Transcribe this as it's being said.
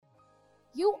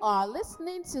You are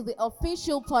listening to the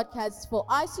official podcast for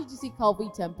ICGC Calvary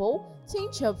Temple, Teen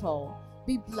Chapel.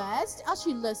 Be blessed as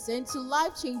you listen to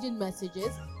life-changing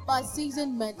messages by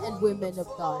seasoned men and women of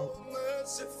God.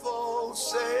 Merciful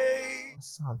Savior.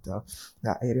 Santa,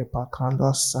 la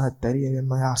erepakando satari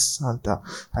maya Santa,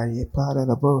 arepara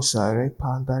la bosa,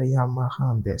 repandaria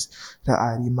mahandes, la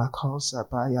arimacosa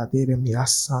paya de mia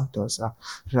santosa,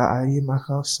 la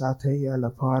arimacosa teya la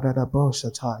para la bosa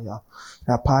taya,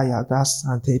 la paya da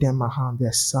sante de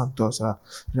mahandes santosa,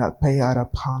 la paya la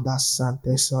panda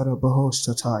sante sora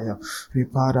bohosa taya,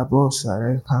 repara bosa,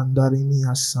 recandari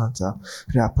mia santa,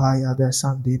 la paya de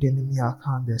sante de mia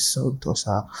candes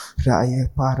santosa, Raye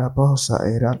parabosa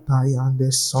era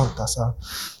tayande sontasa.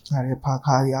 Are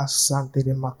pakaria sante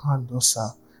de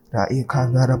macandosa. Raye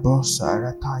candarabosa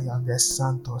era tayande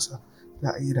santosa.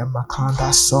 Raire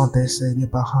macanda sonte seri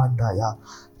bahandaya.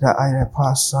 Raire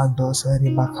pasando seri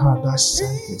macanda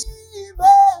santes.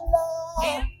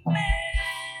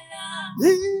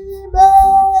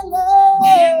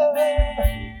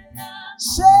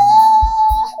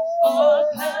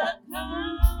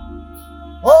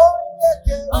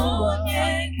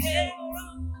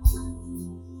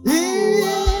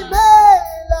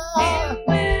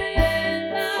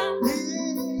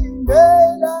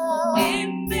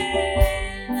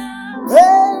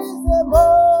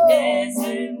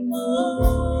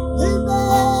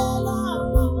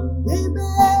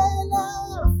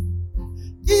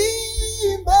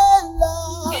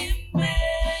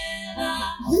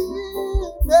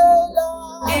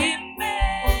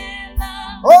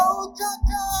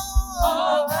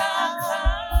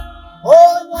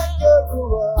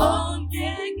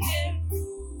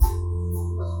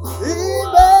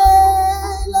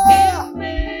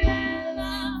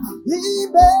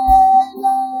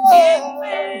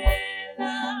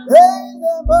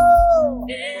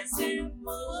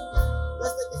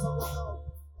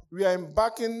 We are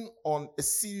embarking on a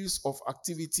series of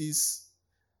activities,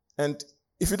 and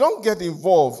if you don't get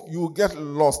involved, you will get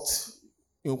lost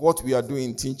in what we are doing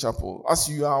in Teen Chapel. As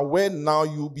you are aware now,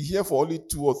 you'll be here for only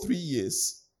 2 or 3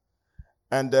 years,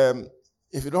 and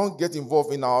if you don't get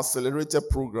involved in our accelerated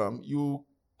program, you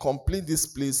complete this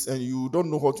place and you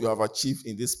don't know what you have achieved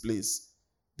in this place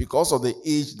because of the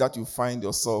age that you find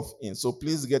yourself in. So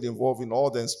please get involved in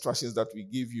all the instructions that we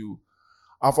give you.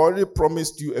 I've already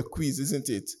promised you a quiz, isn't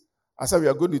it? I said we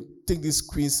are going to take this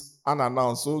quiz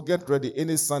unannounced, so get ready.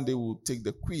 Any Sunday we'll take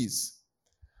the quiz.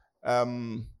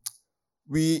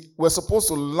 We were supposed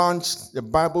to launch the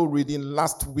Bible reading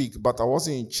last week, but I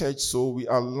wasn't in church, so we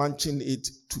are launching it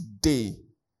today.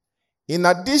 In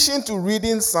addition to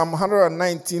reading Psalm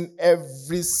 119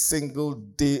 every single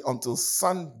day until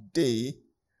Sunday,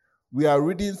 we are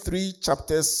reading 3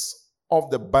 chapters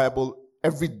of the Bible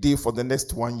every day for the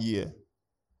next 1 year.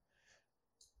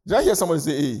 Did I hear somebody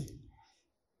say, hey?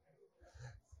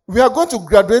 We are going to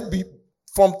graduate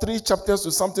from 3 chapters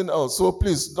to something else. So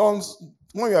please, don't,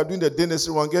 when you are doing the Danish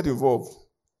one, get involved.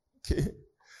 Okay.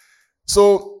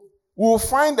 So we'll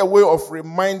find a way of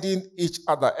reminding each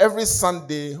other. Every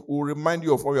Sunday, we'll remind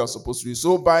you of what you are supposed to do.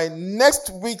 So by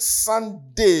next week,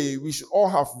 Sunday, we should all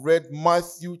have read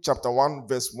Matthew chapter 1,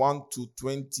 verse 1 to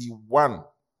 21.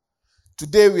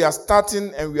 Today we are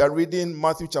starting and we are reading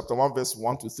Matthew chapter 1 verse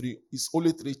 1 to 3. It's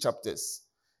only 3 chapters.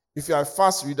 If you are a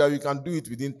fast reader, you can do it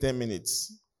within 10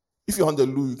 minutes. If you're on the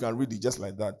loo, you can read it just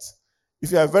like that.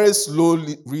 If you are a very slow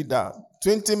reader,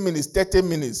 20 minutes, 30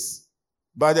 minutes.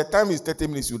 By the time it's 30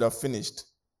 minutes, you would have finished.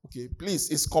 Okay, please,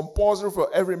 it's compulsory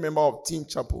for every member of Teen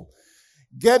Chapel.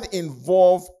 Get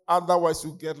involved, otherwise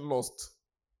you get lost.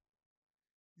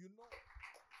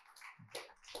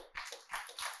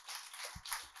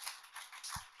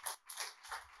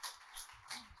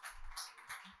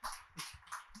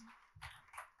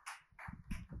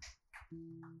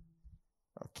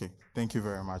 Okay, thank you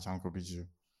very much, Uncle Biju.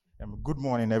 Good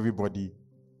morning, everybody.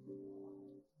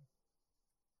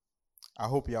 I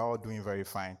hope you're all doing very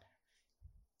fine.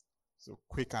 So,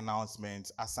 quick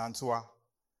announcement. Asantua,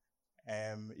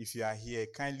 if you are here,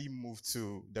 kindly move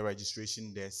to the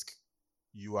registration desk.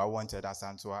 You are wanted,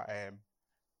 Asantua.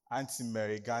 Auntie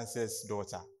Mary Ganse's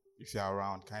daughter, if you are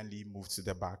around, kindly move to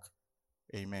the back.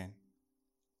 Amen.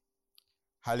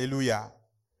 Hallelujah.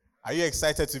 Are you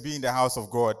excited to be in the house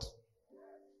of God?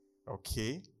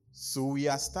 Okay. So we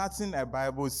are starting a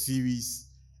Bible series.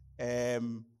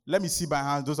 Let me see by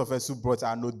hand those of us who brought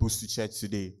our notebooks to church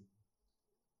today.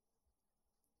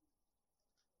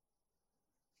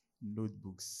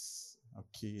 Notebooks.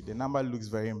 Okay. The number looks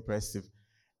very impressive.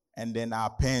 And then our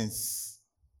pens.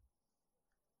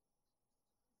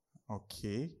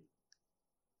 Okay.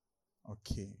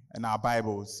 Okay. And our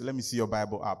Bibles. Let me see your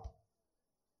Bible up.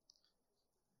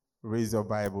 Raise your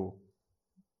Bible.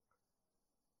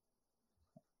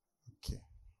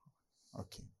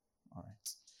 Okay. All right.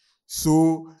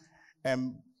 So,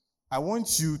 I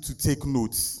want you to take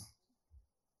notes.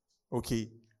 Okay.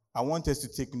 I want us to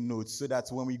take notes so that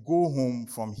when we go home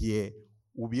from here,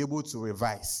 we'll be able to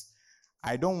revise.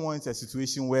 I don't want a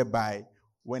situation whereby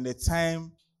when the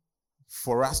time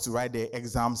for us to write the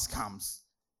exams comes,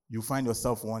 you find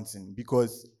yourself wanting.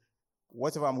 Because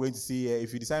whatever I'm going to say here,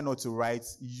 if you decide not to write,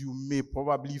 you may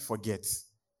probably forget.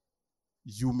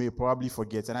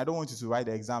 And I don't want you to write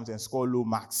the exams and score low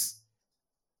marks.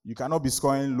 You cannot be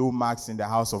scoring low marks in the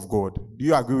house of God. Do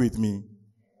you agree with me?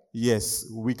 Yes,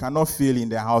 we cannot fail in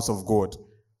the house of God.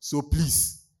 So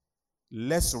please,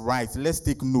 let's write, let's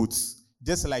take notes,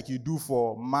 just like you do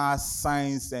for math,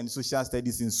 science, and social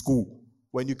studies in school.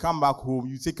 When you come back home,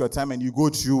 you take your time and you go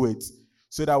through it,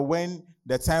 so that when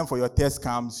the time for your test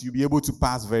comes, you'll be able to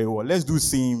pass very well. Let's do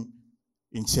same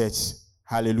in church.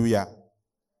 Hallelujah.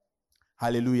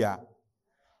 Hallelujah.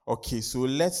 Okay, so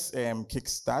let's kick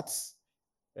start.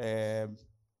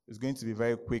 It's going to be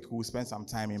very quick. We'll spend some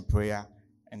time in prayer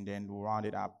and then we'll round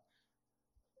it up.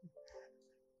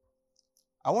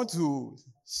 I want to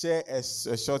share a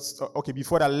short story. Okay,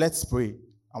 before that, let's pray.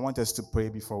 I want us to pray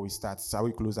before we start. Shall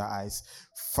we close our eyes?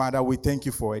 Father, we thank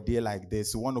you for a day like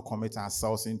this. We want to commit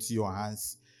ourselves into your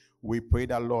hands. We pray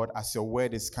that, Lord, as your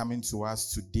word is coming to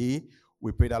us today,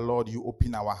 we pray that, Lord, you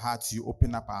open our hearts, you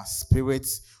open up our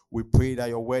spirits. We pray that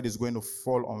your word is going to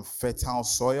fall on fertile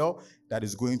soil, that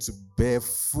is going to bear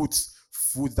fruit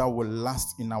that will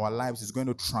last in our lives. It's going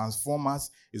to transform us.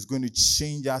 It's going to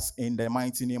change us in the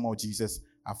mighty name of Jesus.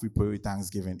 As we pray with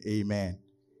thanksgiving. Amen.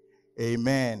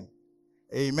 Amen.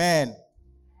 Amen.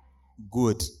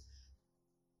 Good.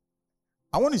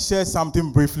 I want to share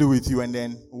something briefly with you and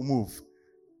then we'll move.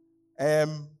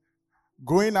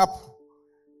 Growing up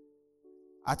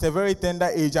at a very tender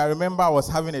age, I remember I was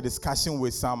having a discussion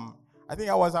with I think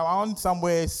I was around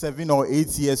somewhere 7 or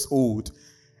 8 years old.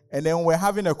 And then we're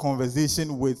having a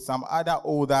conversation with some other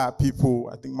older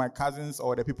people. I think my cousins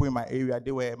or the people in my area,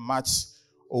 they were much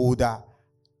older.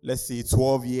 Let's say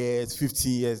 12 years,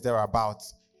 15 years,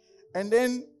 thereabouts. And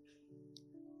then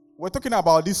we're talking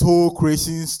about this whole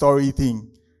creation story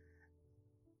thing.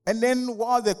 And then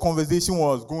while the conversation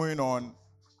was going on,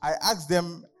 I asked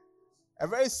them a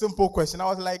very simple question. I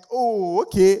was like, oh,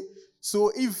 okay.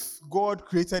 So if God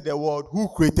created the world, who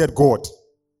created God?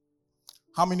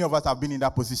 How many of us have been in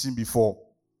that position before?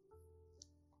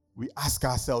 We ask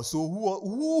ourselves, so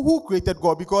who created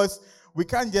God? Because we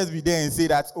can't just be there and say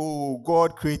that, oh,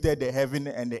 God created the heaven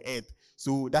and the earth.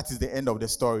 So that is the end of the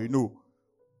story. No.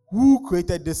 Who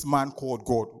created this man called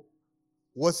God?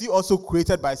 Was he also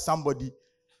created by somebody?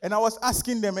 And I was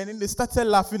asking them, and then they started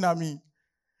laughing at me.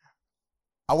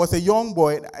 I was a young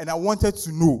boy, and I wanted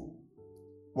to know.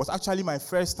 It was actually my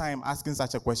first time asking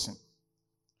such a question.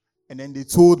 And then they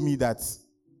told me that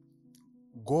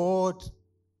God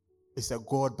is a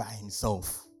God by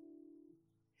himself.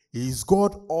 He is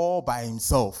God all by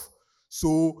himself.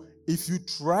 So if you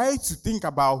try to think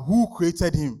about who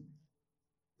created him,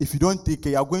 if you don't take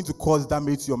care, you're going to cause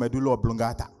damage to your medulla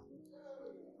oblongata.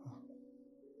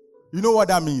 You know what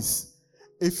that means?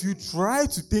 If you try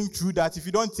to think through that, if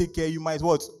you don't take care, you might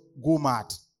what? Go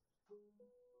mad.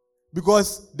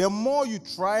 Because the more you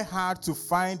try hard to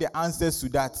find the answers to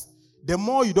that, the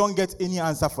more you don't get any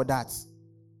answer for that.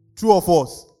 True or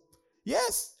false?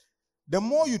 Yes. The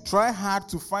more you try hard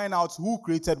to find out who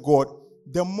created God,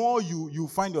 the more you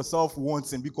find yourself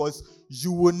wanting, because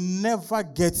you will never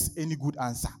get any good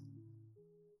answer.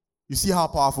 You see how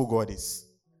powerful God is?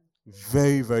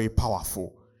 Very, very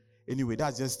powerful. Anyway,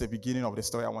 that's just the beginning of the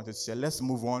story I wanted to share. Let's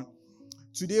move on.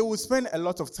 Today we'll spend a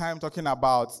lot of time talking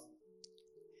about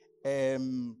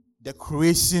the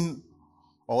creation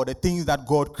or the things that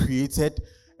God created.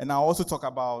 And I'll also talk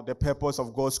about the purpose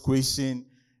of God's creation.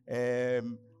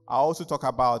 I'll also talk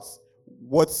about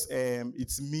what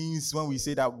it means when we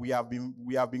say that we have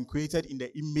been created in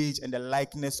the image and the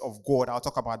likeness of God. I'll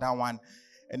talk about that one.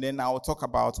 And then I'll talk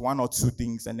about one or two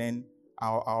things, and then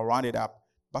I'll round it up.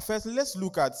 But first, let's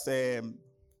look at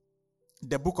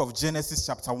the book of Genesis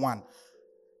chapter 1,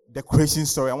 the creation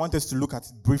story. I want us to look at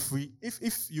it briefly.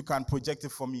 If you can project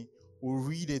it for me, we'll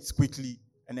read it quickly,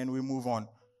 and then we move on,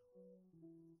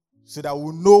 so that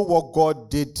we'll know what God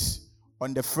did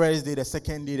on the first day, the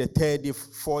second day, the third day,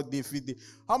 fourth day, fifth day.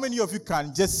 How many of you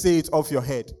can just say it off your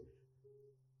head?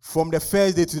 From the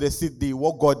first day to the sixth day,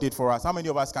 what God did for us. How many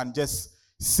of us can just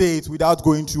say it without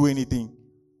going through anything?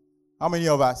 How many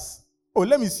of us? Oh,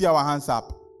 let me see our hands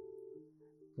up.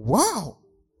 Wow.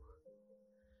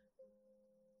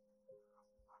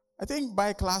 I think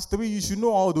by class 3, you should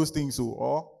know all those things,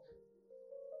 or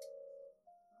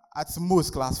at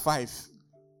most class 5.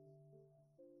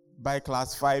 By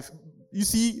class 5, you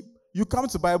see, you come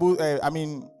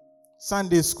to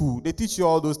Sunday school, they teach you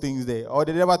all those things there. Or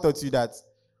they never taught you that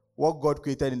what God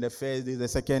created in the first day, the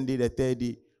second day, the third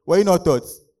day. Were you not taught?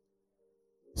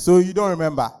 So you don't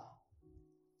remember?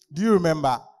 Do you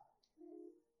remember?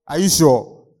 Are you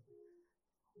sure?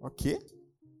 Okay.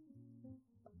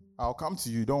 I'll come to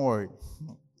you, don't worry.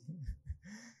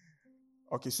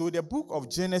 Okay, so the book of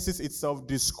Genesis itself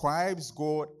describes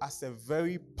God as a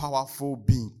very powerful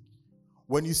being.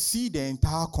 When you see the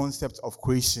entire concept of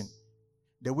creation,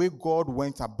 the way God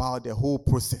went about the whole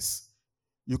process,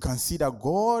 you can see that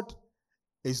God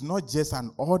is not just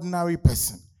an ordinary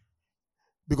person,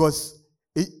 because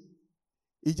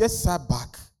he just sat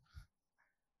back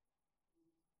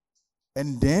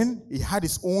and then he had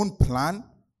his own plan.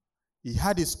 He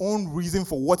had his own reason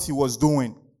for what he was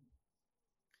doing.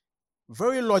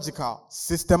 Very logical,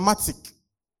 systematic.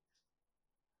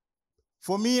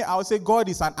 For me, I would say God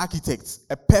is an architect,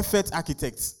 a perfect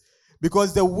architect.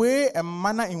 Because the way and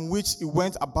manner in which he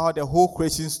went about the whole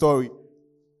creation story,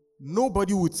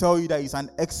 nobody would tell you that he's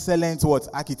an excellent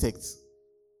architect.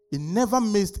 He never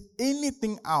missed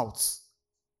anything out.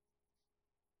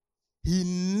 He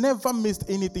never missed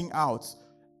anything out.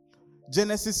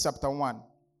 Genesis chapter 1.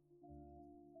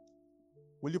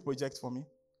 Will you project for me?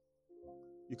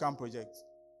 You can't project.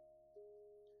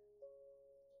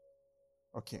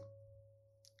 Okay.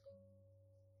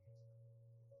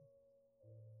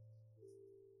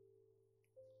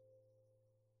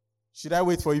 Should I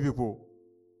wait for you people?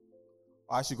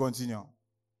 Or I should continue?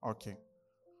 Okay.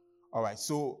 All right.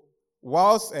 So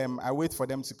whilst I wait for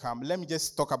them to come, let me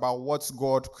just talk about what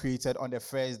God created on the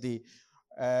first day.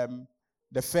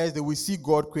 The first day, we see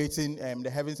God creating the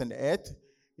heavens and the earth.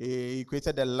 He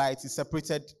created the light. He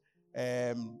separated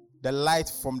the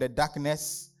light from the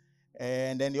darkness.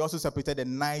 And then he also separated the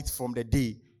night from the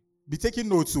day. Be taking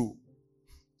note too.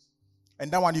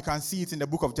 And that one, you can see it in the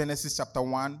book of Genesis chapter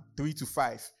 1,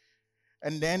 3-5.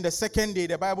 And then the second day,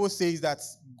 the Bible says that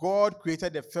God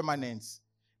created the firmament.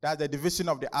 That's the division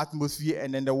of the atmosphere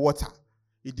and then the water.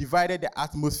 He divided the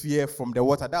atmosphere from the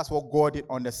water. That's what God did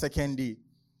on the second day.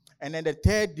 And then the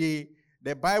third day,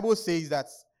 the Bible says that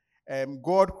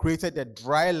God created the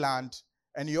dry land,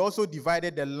 and he also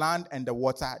divided the land and the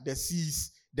water, the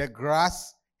seas, the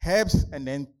grass, herbs, and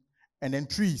then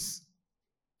trees.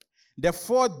 The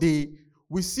fourth day,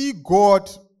 we see God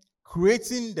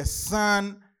creating the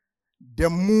sun, the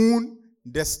moon,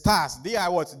 the stars. They are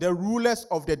what? The rulers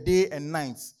of the day and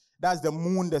night. That's the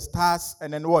moon, the stars,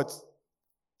 and then what?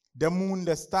 The moon,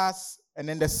 the stars, and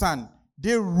then the sun.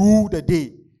 They rule the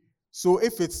day. So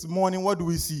if it's morning, what do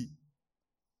we see?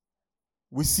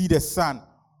 We see the sun.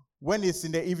 When it's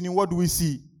in the evening, what do we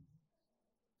see?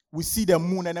 We see the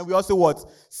moon, and then we also what?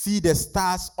 See the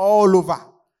stars all over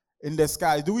in the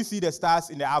sky. Do we see the stars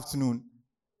in the afternoon?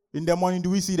 In the morning, do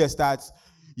we see the stars?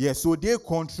 Yes, so they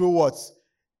control what?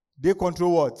 They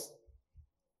control what?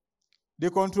 They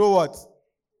control what?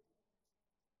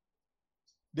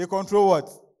 They control what?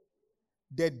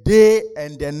 The day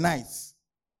and the night.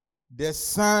 The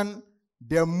sun,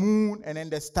 the moon, and then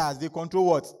the stars. They control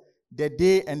what? The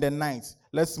day and the night.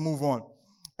 Let's move on.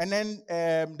 And then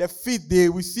the fifth day,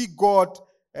 we see God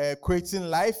creating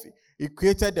life. He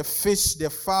created the fish, the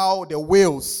fowl, the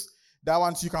whales. That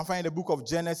one you can find in the book of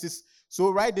Genesis.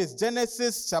 So write this,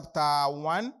 Genesis chapter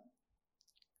 1,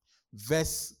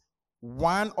 verse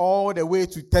 1 all the way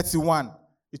to 31.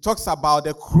 It talks about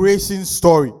the creation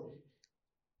story.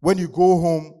 When you go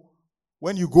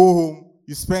home,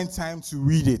 you spend time to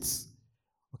read it.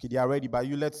 Okay, they are ready, but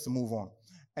let's move on.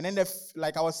 And then,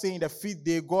 like I was saying, the fifth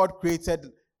day, God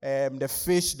created the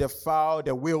fish, the fowl,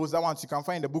 the whales. That one you can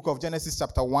find in the book of Genesis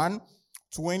chapter 1,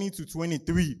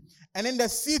 20-23. And then the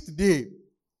sixth day,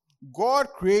 God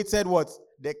created what?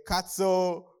 The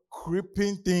cattle,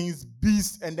 creeping things,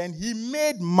 beasts, and then he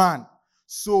made man.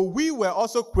 So we were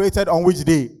also created on which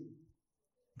day?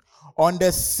 On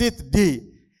the sixth day.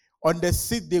 On the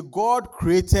sixth day, God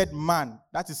created man.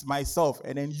 That is myself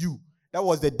and then you. That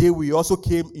was the day we also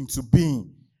came into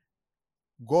being.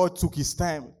 God took his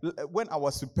time. When I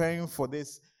was preparing for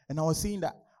this, and I was saying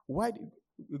that, why did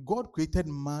God created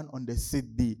man on the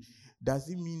sixth day? Does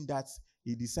it mean that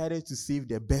he decided to save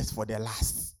the best for the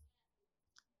last?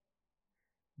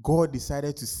 God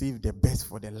decided to save the best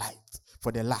for the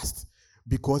last.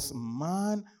 Because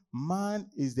man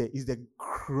is the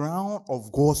crown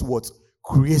of God's what?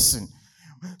 Creation.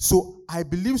 So I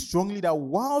believe strongly that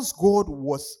whilst God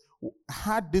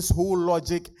had this whole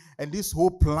logic and this whole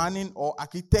planning or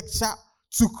architecture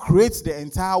to create the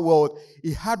entire world,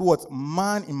 he had what?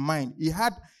 Man in mind. He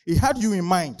had you in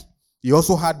mind. He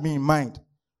also had me in mind.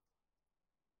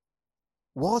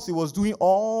 Whilst he was doing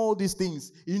all these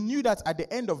things, he knew that at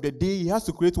the end of the day, he has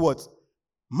to create what?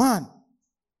 Man.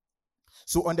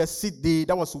 So on the 6th day,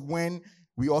 that was when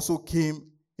we also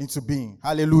came into being.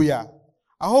 Hallelujah.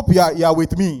 I hope you are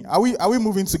with me. Are we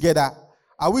moving together?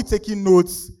 Are we taking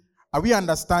notes? Are we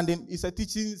understanding? It's a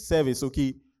teaching service,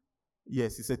 okay?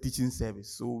 Yes, it's a teaching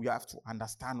service. So we have to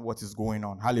understand what is going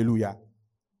on. Hallelujah.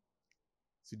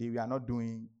 Today we are not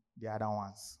doing the other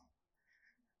ones.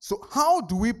 So how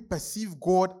do we perceive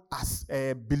God as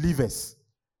believers?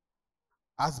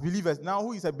 As believers. Now,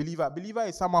 who is a believer? A believer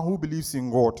is someone who believes in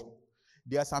God.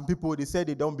 There are some people, they say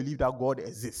they don't believe that God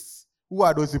exists. Who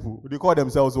are those people? They call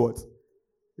themselves what?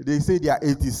 They say they are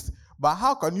atheists. But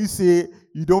how can you say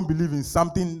you don't believe in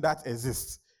something that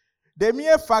exists? The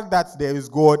mere fact that there is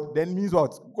God then means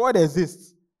what? God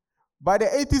exists. But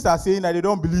the atheists are saying that they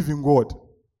don't believe in God.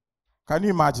 Can you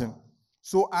imagine?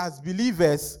 So as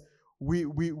believers, we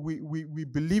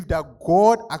believe that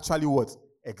God actually what?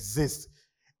 Exists.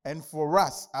 And for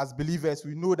us as believers,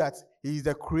 we know that he is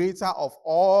the creator of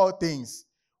all things.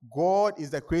 God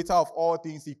is the creator of all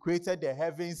things. He created the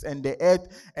heavens and the earth,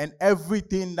 and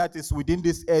everything that is within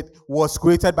this earth was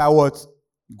created by what?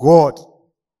 God.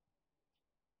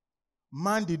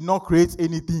 Man did not create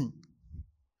anything.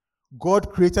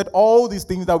 God created all these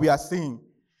things that we are seeing.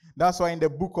 That's why in the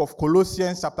book of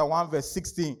Colossians chapter 1 verse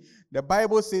 16, the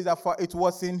Bible says that for it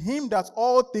was in him that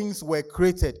all things were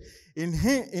created, in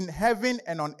him, in heaven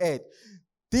and on earth,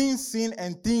 things seen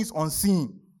and things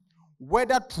unseen,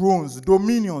 whether thrones,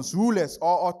 dominions, rulers,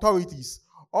 or authorities.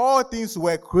 All things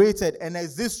were created and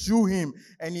exist through him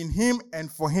and in him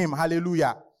and for him.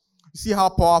 Hallelujah. You see how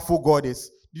powerful God is.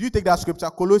 Did you take that scripture?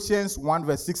 Colossians 1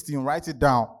 verse 16. Write it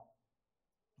down.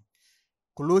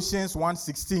 Colossians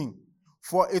 1:16.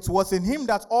 For it was in him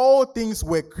that all things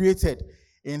were created,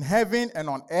 in heaven and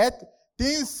on earth,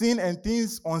 things seen and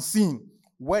things unseen,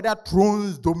 whether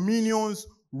thrones, dominions,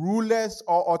 rulers,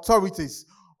 or authorities.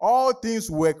 All things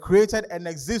were created and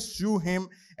exist through him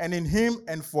and in him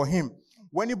and for him.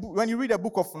 When you read the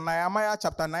book of Nehemiah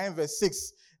chapter 9 verse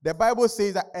 6, the Bible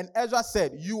says that, and Ezra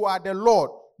said, you are the Lord,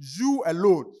 you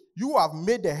alone. You have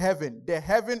made the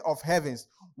heaven of heavens,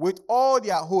 with all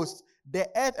their hosts, the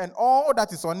earth and all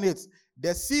that is on it,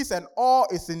 the seas and all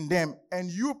is in them, and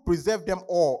you preserve them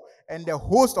all, and the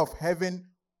host of heaven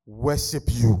worship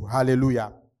you.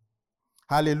 Hallelujah.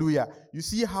 Hallelujah. You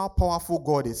see how powerful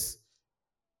God is.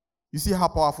 You see how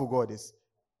powerful God is.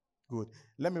 Good.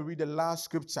 Let me read the last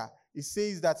scripture. It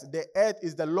says that the earth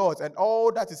is the Lord's and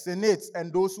all that is in it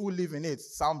and those who live in it.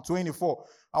 Psalm 24.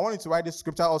 I want you to write this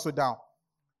scripture also down.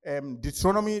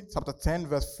 Deuteronomy chapter 10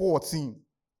 verse 14.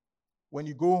 When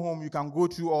you go home, you can go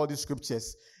through all these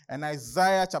scriptures. And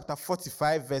Isaiah chapter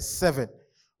 45 verse 7.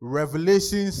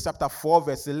 Revelations chapter 4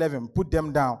 verse 11. Put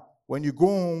them down. When you go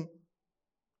home,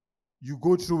 you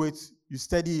go through it, you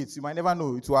study it. You might never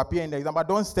know it will appear in the exam, but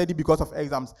don't study because of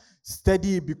exams.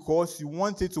 Study because you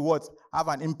want it to what? Have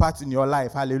an impact in your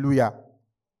life. Hallelujah.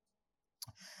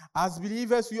 As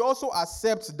believers, we also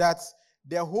accept that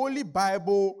the Holy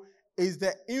Bible is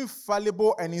the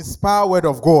infallible and inspired word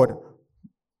of God.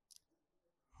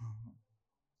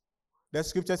 The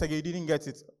scriptures again, you didn't get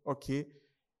it. Okay.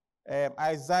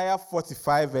 Isaiah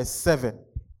 45 verse 7.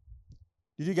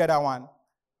 Did you get that one?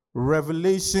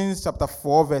 Revelation chapter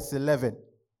 4 verse 11.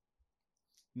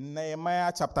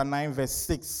 Nehemiah chapter 9 verse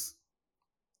 6.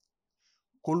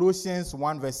 Colossians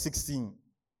 1 verse 16.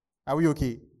 Are we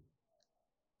okay?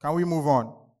 Can we move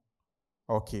on?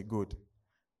 Okay, good.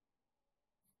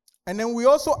 And then we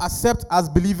also accept as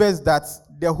believers that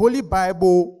the Holy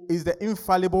Bible is the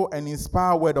infallible and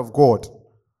inspired word of God.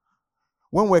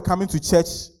 When we're coming to church,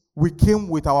 we came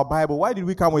with our Bible. Why did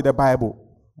we come with the Bible?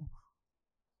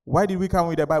 Why did we come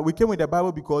with the Bible? We came with the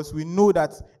Bible because we know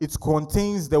that it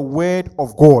contains the word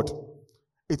of God.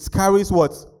 It carries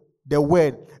what? The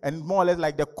word, and more or less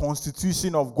like the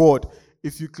constitution of God.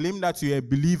 If you claim that you're a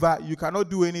believer, you cannot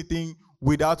do anything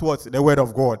without what? The word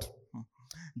of God.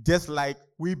 Just like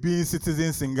we being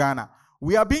citizens in Ghana.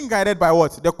 We are being guided by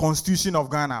what? The constitution of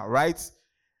Ghana, right?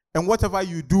 And whatever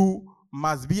you do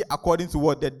must be according to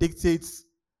what? The dictates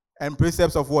and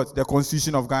precepts of what? The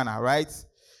constitution of Ghana, right?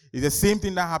 It's the same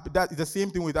thing that happened. That is the same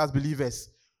thing with us believers.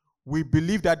 We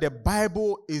believe that the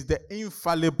Bible is the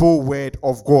infallible word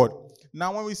of God.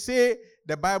 Now, when we say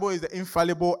the Bible is the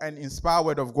infallible and inspired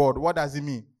word of God, what does it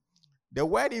mean? The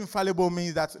word infallible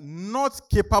means that not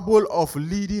capable of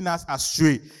leading us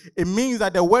astray. It means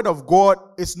that the word of God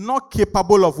is not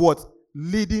capable of what?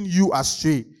 Leading you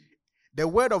astray. The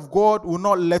word of God will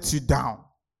not let you down.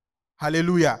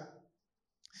 Hallelujah.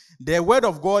 The word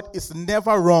of God is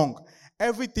never wrong.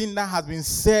 Everything that has been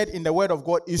said in the word of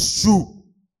God is true.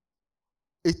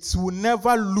 It will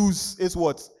never lose its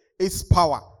what? Its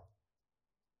power.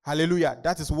 Hallelujah.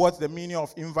 That is what the meaning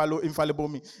of infallible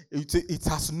means. It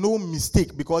has no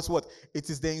mistake, because what? It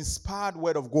is the inspired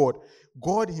word of God.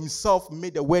 God himself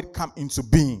made the word come into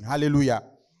being. Hallelujah.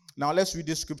 Now let's read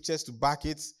the scriptures to back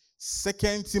it.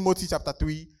 2 Timothy chapter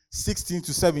 3, 16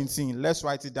 to 17. Let's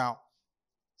write it down.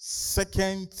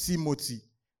 2 Timothy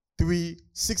 3,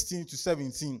 16 to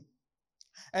 17.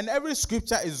 And every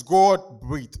scripture is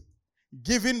God-breathed,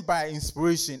 given by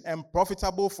inspiration, and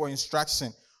profitable for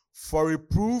instruction, for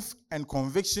reproof and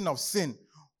conviction of sin,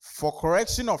 for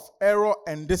correction of error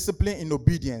and discipline in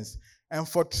obedience, and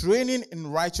for training in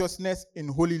righteousness in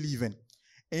holy living,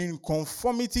 in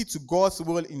conformity to God's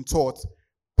will in thought,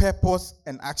 purpose,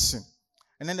 and action.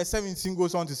 And then the 17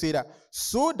 goes on to say that,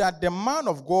 so that the man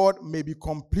of God may be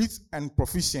complete and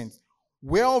proficient,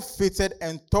 well fitted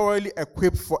and thoroughly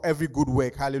equipped for every good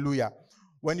work. Hallelujah.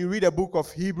 When you read the book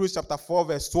of Hebrews chapter 4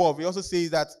 verse 12, he also says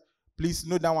that, please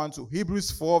note that one too. Hebrews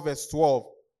 4 verse 12.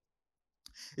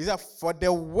 It says, for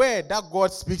the word that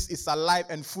God speaks is alive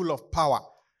and full of power.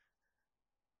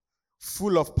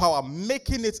 Full of power,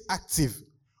 making it active,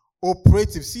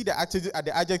 operative. See the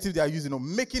adjective they are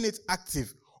using, making it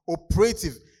active,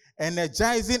 operative,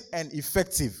 energizing, and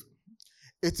effective.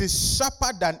 It is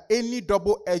sharper than any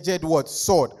double-edged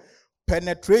sword,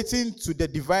 penetrating to the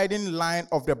dividing line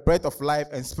of the breath of life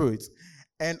and spirit,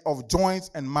 and of joints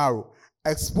and marrow,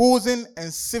 exposing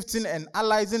and sifting and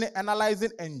analyzing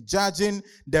and judging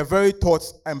the very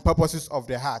thoughts and purposes of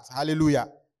the heart. Hallelujah.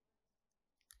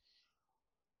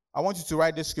 I want you to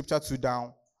write this scripture too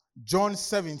down. John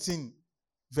 17,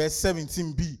 verse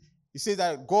 17b. It says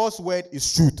that God's word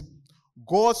is truth.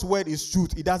 God's word is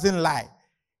truth. It doesn't lie.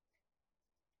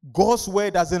 God's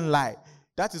word doesn't lie.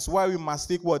 That is why we must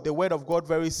take the word of God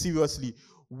very seriously.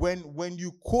 When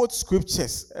you quote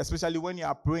scriptures, especially when you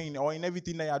are praying or in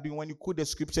everything that you are doing, when you quote the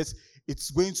scriptures,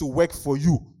 it's going to work for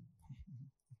you.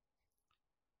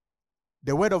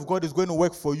 The word of God is going to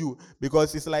work for you,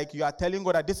 because it's like you are telling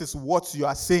God that this is what you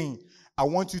are saying. I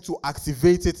want you to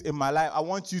activate it in my life. I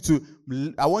want you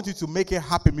to make it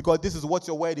happen, because this is what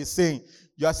your word is saying.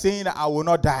 You are saying that I will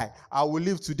not die. I will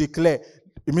live to declare.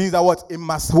 It means that it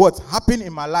must happen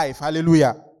in my life.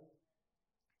 Hallelujah.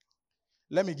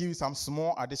 Let me give you some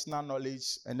small additional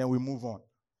knowledge and then we move on.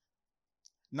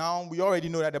 Now, we already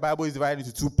know that the Bible is divided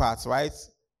into two parts, right?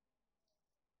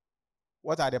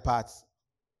 What are the parts?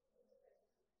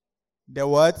 The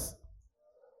what?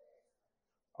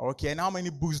 Okay, and how many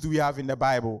books do we have in the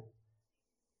Bible?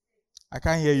 I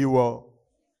can't hear you all.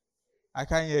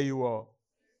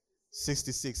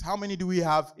 66. How many do we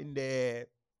have in the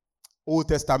Old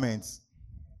Testament?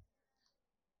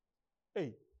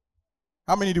 Hey,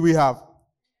 how many do we have?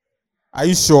 Are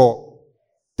you sure?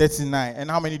 39.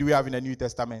 And how many do we have in the New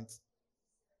Testament?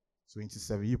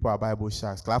 27. You are Bible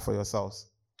sharks. Clap for yourselves.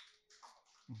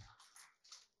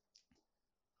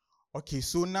 Okay,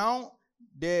 so now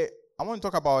I want to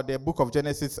talk about the book of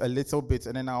Genesis a little bit,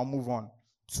 and then I'll move on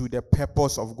to the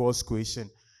purpose of God's creation.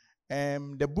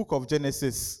 The book of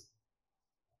Genesis.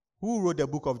 Who wrote the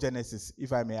book of Genesis,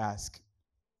 if I may ask?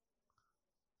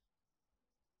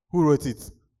 Who wrote it?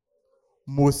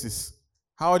 Moses.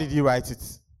 How did he write it?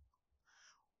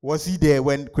 Was he there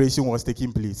when creation was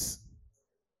taking place?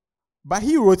 But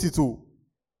he wrote it too.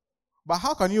 But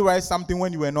how can you write something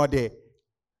when you were not there?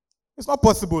 It's not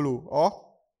possible,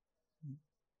 or?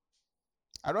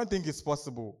 I don't think it's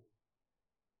possible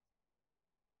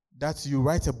that you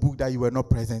write a book that you were not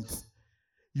present.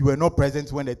 You were not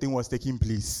present when the thing was taking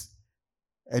place.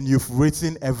 And you've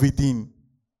written everything.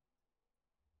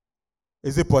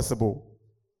 Is it possible?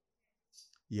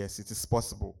 Yes, it is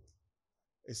possible.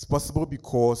 It's possible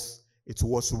because it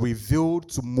was revealed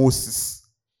to Moses.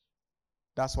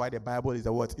 That's why the Bible is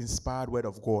the inspired word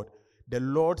of God. The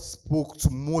Lord spoke to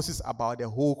Moses about the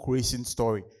whole creation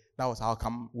story. That was how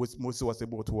come Moses was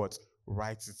able to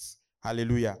write it.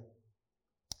 Hallelujah.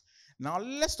 Now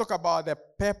let's talk about the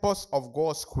purpose of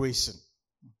God's creation.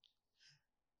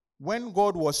 When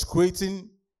God was creating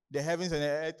the heavens and the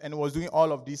earth and was doing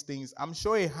all of these things, I'm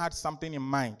sure he had something in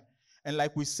mind. And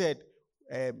like we said,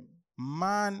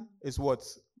 man is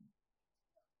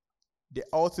the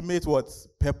ultimate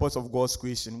purpose of God's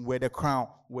creation. We're the crown,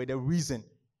 we're the reason.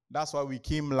 That's why we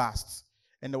came last.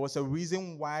 And there was a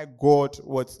reason why God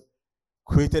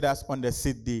created us on the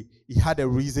 6th day. He had a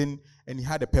reason and he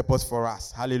had a purpose for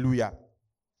us. Hallelujah.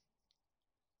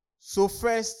 So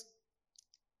first,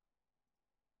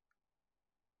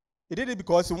 He did it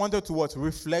because he wanted to what?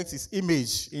 Reflect his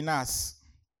image in us.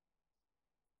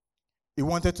 He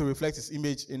wanted to reflect his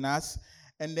image in us.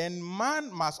 And then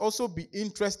man must also be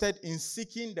interested in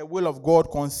seeking the will of God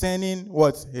concerning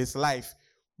what? His life.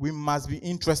 We must be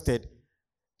interested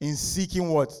in seeking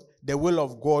what? The will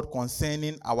of God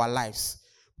concerning our lives.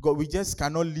 Because we just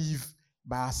cannot live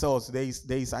by ourselves. There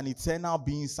is an eternal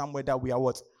being somewhere that we are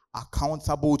what?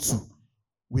 Accountable to.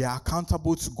 We are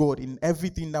accountable to God in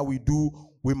everything that we do.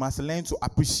 We must learn to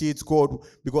appreciate God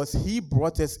because he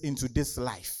brought us into this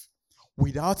life.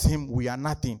 Without him, we are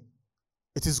nothing.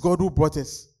 It is God who brought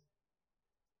us.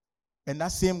 And that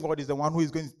same God is the one who is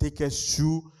going to take us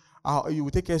through, he will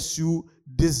take us through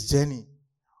this journey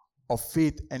of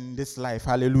faith and this life.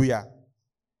 Hallelujah.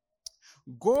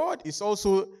 God is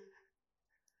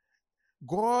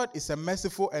a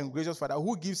merciful and gracious Father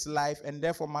who gives life, and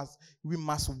therefore we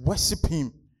must worship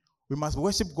him. We must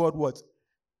worship God what?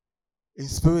 In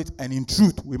spirit and in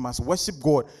truth. We must worship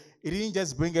God. He didn't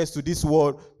just bring us to this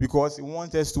world because he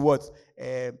wants us to what?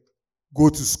 Go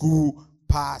to school,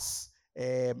 pass,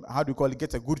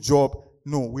 get a good job.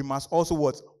 No, we must also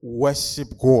what? Worship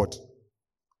God.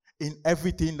 In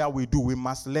everything that we do, we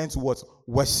must learn to what?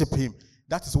 Worship him.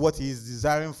 That is what he is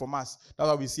desiring from us. That's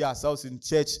why we see ourselves in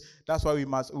church. That's why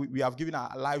we have given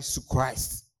our lives to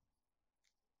Christ.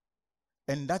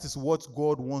 And that is what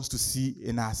God wants to see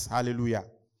in us. Hallelujah.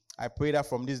 I pray that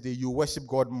from this day you worship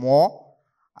God more.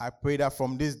 I pray that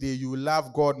from this day you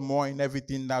love God more in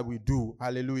everything that we do.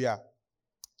 Hallelujah.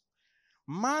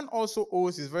 Man also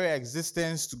owes his very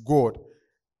existence to God.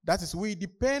 That is, we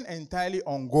depend entirely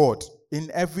on God in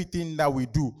everything that we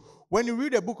do. When you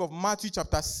read the book of Matthew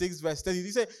chapter 6 verse 30,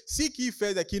 he said, seek ye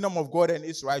first the kingdom of God and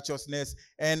its righteousness,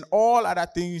 and all other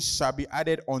things shall be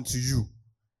added unto you.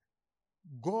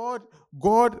 God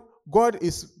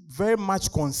is very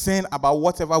much concerned about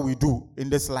whatever we do in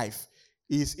this life.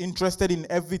 He is interested in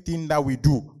everything that we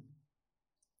do.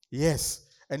 Yes.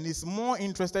 And he's more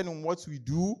interested in what we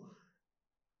do,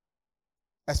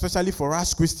 especially for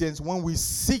us Christians, when we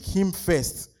seek him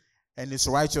first and his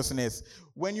righteousness.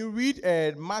 When you read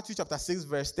Matthew chapter 6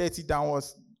 verse 30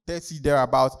 downwards, 30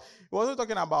 thereabouts, we're also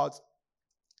talking about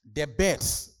the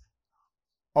birds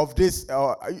of this.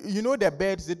 The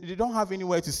birds, they don't have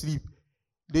anywhere to sleep.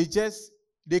 They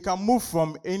can move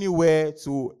from anywhere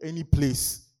to any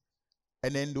place,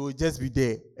 and then they'll just be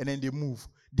there, and then they move.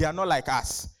 They are not like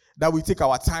us, that we take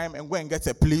our time and go and get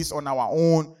a place on our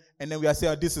own, and then we are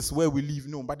saying, oh, this is where we live.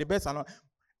 No, but the birds are not.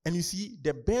 And you see,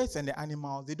 the birds and the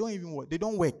animals, they don't even work. They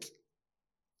don't work.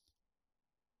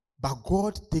 But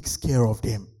God takes care of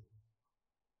them.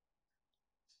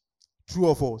 True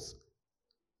of us.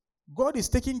 God is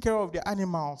taking care of the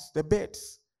animals, the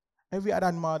birds, every other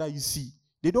animal that you see.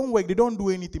 They don't work, they don't do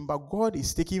anything, but God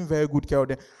is taking very good care of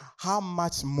them. How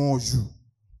much more you?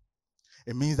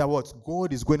 It means that what?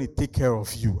 God is going to take care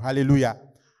of you. Hallelujah.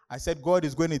 I said God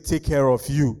is going to take care of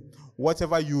you.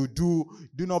 Whatever you do,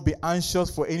 do not be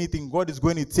anxious for anything. God is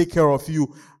going to take care of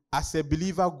you. As a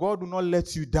believer, God will not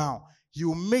let you down. He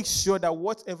will make sure that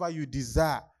whatever you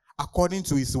desire, according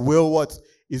to his will, what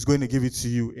is going to give it to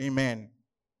you. Amen.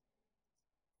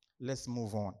 Let's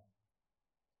move on.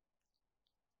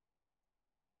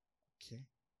 Okay.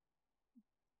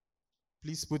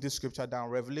 Please put this scripture down.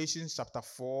 Revelation chapter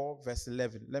 4, verse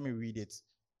 11. Let me read it.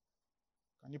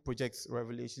 Can you project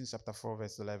Revelation chapter 4,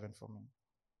 verse 11 for me?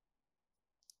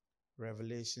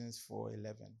 Revelations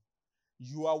 4:11.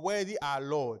 You are worthy, our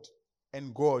Lord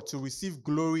and God, to receive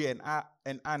glory and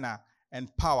honor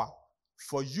and power,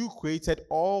 for you created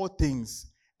all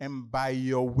things, and by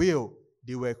your will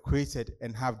they were created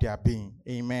and have their being.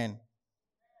 Amen.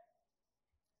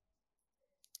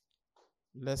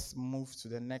 Let's move to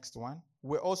the next one.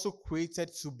 We're also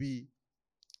created to be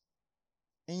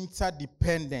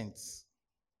interdependent.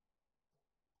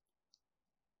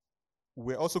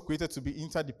 We're also created to be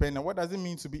interdependent. What does it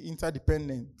mean to be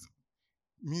interdependent?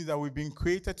 It means that we've been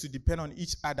created to depend on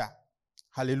each other.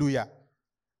 Hallelujah.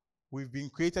 We've been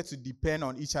created to depend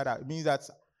on each other. It means that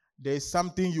there's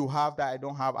something you have that I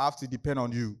don't have. I have to depend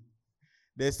on you.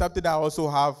 There's something that I also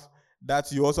have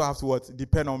that you also have to what?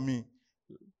 Depend on me.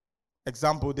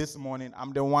 Example, this morning,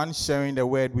 I'm the one sharing the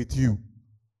word with you.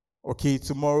 Okay,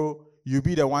 tomorrow, you'll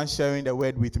be the one sharing the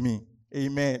word with me.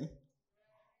 Amen.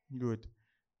 Good.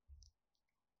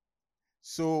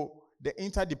 So, the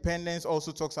interdependence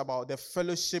also talks about the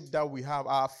fellowship that we have,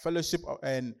 our fellowship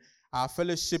and our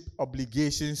fellowship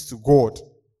obligations to God.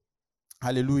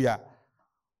 Hallelujah.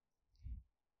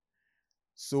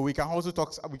 So we can also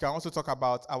talk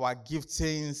about our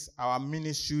giftings, our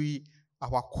ministry,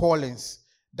 our callings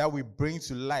that we bring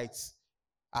to light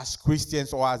as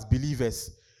Christians or as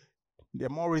believers. The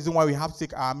more reason why we have to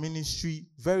take our ministry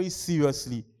very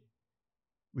seriously.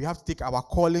 We have to take our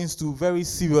callings too very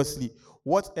seriously.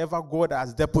 Whatever God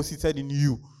has deposited in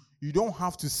you, you don't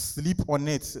have to sleep on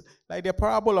it. Like the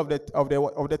parable of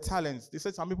the talents. They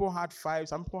said some people had 5,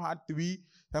 some people had 3,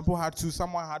 some people had 2,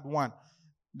 someone had 1.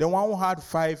 The one who had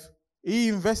 5, he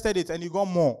invested it and he got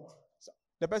more.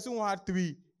 The person who had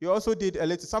 3, he also did a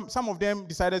little. Some of them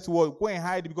decided to go and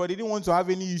hide because they didn't want to have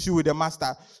any issue with the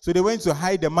master. So they went to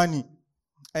hide the money.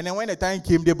 And then when the time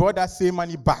came, they brought that same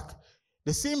money back.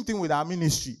 The same thing with our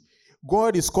ministry.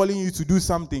 God is calling you to do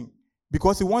something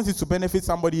because he wants it to benefit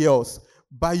somebody else.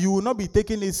 But you will not be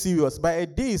taking it serious. But a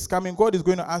day is coming, God is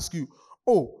going to ask you,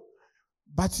 oh,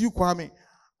 but you, Kwame,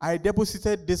 I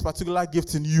deposited this particular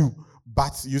gift in you,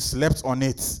 but you slept on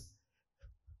it.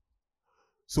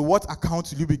 So what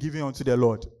account will you be giving unto the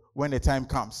Lord when the time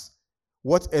comes?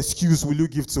 What excuse will you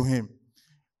give to him?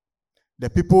 The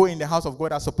people in the house of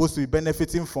God are supposed to be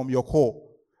benefiting from your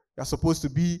call. You're supposed to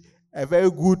be a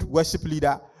very good worship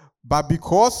leader. But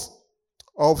because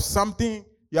of something,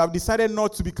 you have decided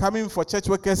not to be coming for church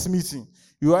workers meeting.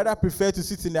 You either prefer to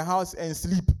sit in the house and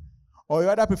sleep, or you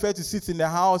either prefer to sit in the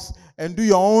house and do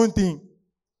your own thing.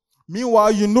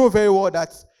 Meanwhile, you know very well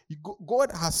that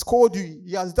God has called you.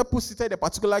 He has deposited a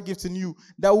particular gift in you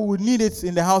that we will need it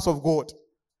in the house of God.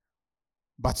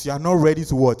 But you are not ready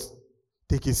to what?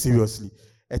 Take it seriously.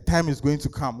 A time is going to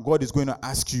come. God is going to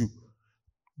ask you.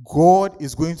 God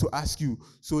is going to ask you.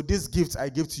 So this gift I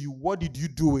gave to you, what did you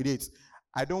do with it?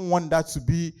 I don't want that to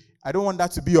be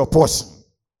your portion.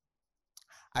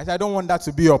 I don't want that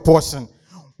to be your portion.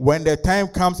 When the time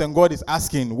comes and God is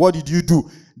asking, what did you do?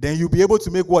 Then you'll be able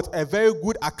to make what? A very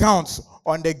good account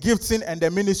on the gifting and the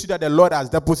ministry that the Lord has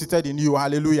deposited in you.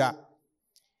 Hallelujah.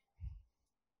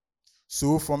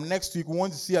 So from next week, we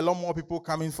want to see a lot more people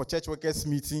coming for church workers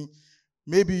meeting.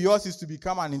 Maybe yours is to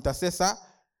become an intercessor,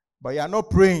 but you are not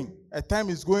praying. A time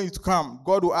is going to come.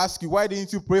 God will ask you, why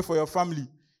didn't you pray for your family?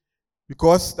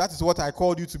 Because that is what I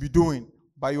called you to be doing,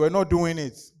 but you are not doing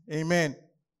it. Amen.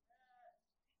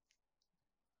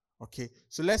 Okay,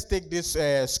 so let's take these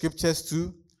scriptures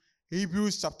to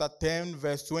Hebrews chapter 10,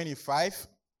 verse 25.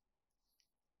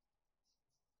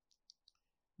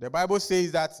 The Bible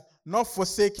says that, not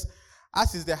forsake,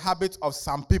 as is the habit of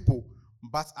some people,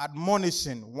 but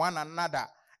admonishing one another,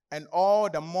 and all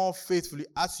the more faithfully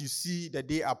as you see the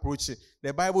day approaching.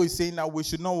 The Bible is saying that we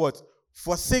should not what?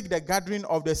 Forsake the gathering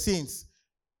of the saints.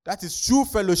 That is true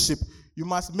fellowship. You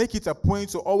must make it a point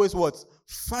to always what?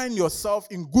 Find yourself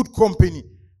in good company.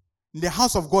 In the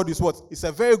house of God is what? It's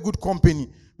a very good company.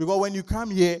 Because when you come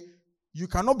here, you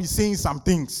cannot be saying some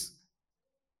things.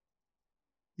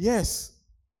 Yes.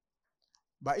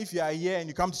 But if you are here and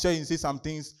you come to church and say some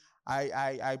things,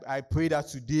 I pray that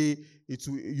today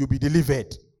you'll be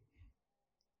delivered.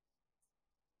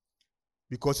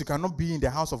 Because you cannot be in the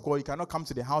house of God. You cannot come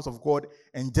to the house of God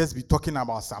and just be talking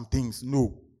about some things.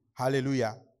 No.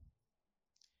 Hallelujah.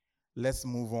 Let's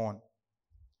move on.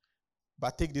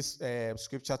 But take this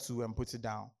scripture too and put it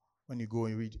down when you go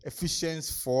and read.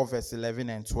 Ephesians 4, verse 11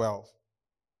 and 12.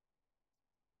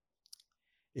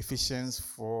 Ephesians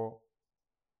 4,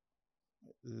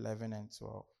 11 and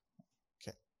 12.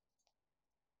 Okay.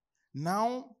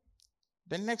 Now,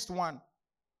 the next one.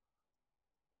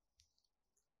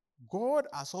 God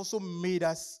has also made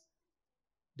us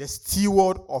the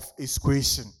steward of his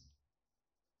creation.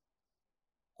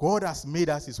 God has made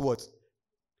us his what?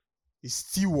 His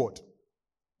steward.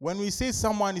 When we say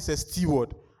someone is a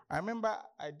steward, I remember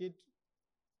I did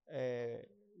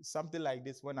something like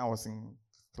this when I was in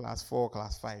class 4,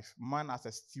 class 5. Man as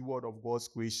a steward of God's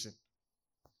creation.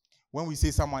 When we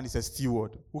say someone is a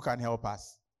steward, who can help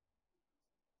us?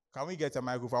 Can we get a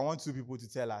microphone? I want 2 people to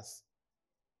tell us.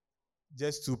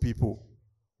 Just 2 people.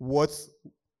 What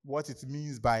it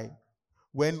means by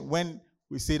when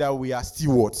we say that we are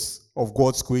stewards of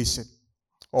God's creation,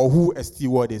 or who a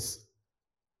steward is.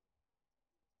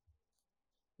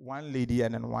 1 lady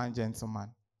and then 1 gentleman.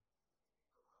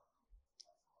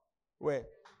 Where?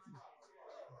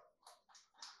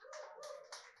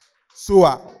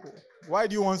 Soa. Why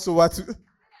do you want Soa to?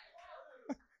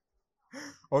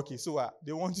 Okay, Soa,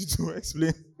 they want you to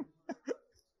explain.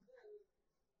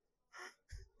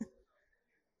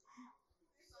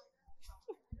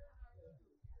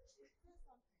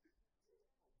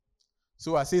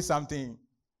 So I say something,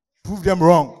 prove them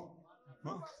wrong.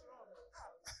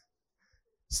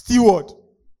 Steward.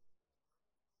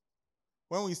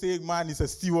 When we say man is a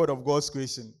steward of God's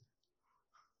creation.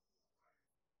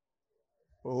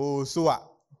 Oh, so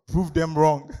prove them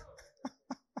wrong.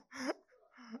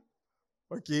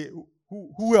 Okay,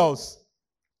 who else?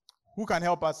 Who can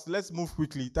help us? Let's move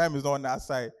quickly. Time is not on our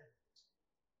side.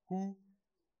 Who?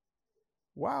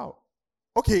 Wow.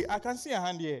 Okay, I can see a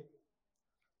hand here.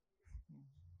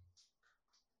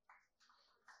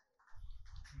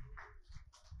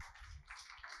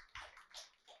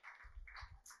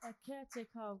 A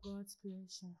caretaker of God's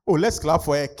creation. Oh, let's clap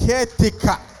for a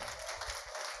caretaker.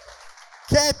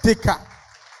 Caretaker.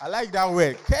 I like that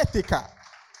word. Caretaker.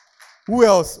 Who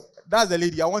else? That's the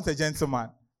lady. I want a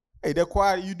gentleman. Hey, the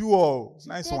choir, you do all.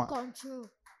 Nice Take one. control.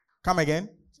 Come again.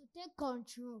 To take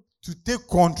control. To take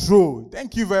control.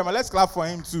 Thank you very much. Let's clap for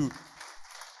him too.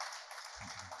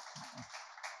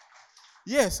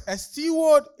 Yes, a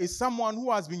steward is someone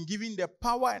who has been given the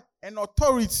power and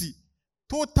authority,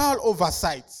 total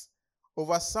oversight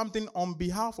over something on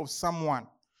behalf of someone.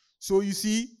 So you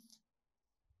see,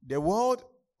 the world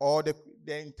or the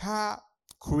entire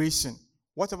creation,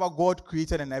 whatever God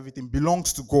created and everything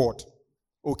belongs to God.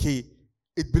 Okay,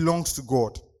 it belongs to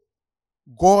God.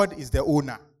 God is the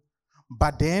owner.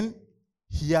 But then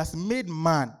he has made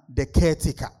man the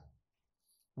caretaker.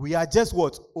 We are just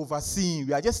what? Overseeing.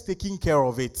 We are just taking care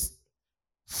of it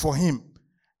for him.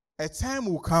 A time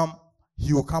will come,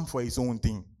 he will come for his own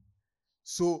thing.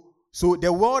 So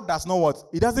the world does not what?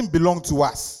 It doesn't belong to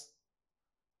us.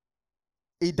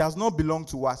 It does not belong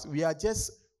to us. We are just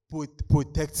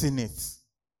protecting it.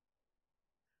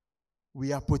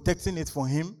 We are protecting it for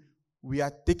him. We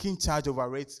are taking charge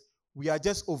over it. We are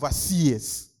just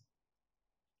overseers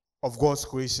of God's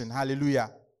creation. Hallelujah.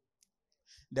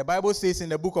 The Bible says in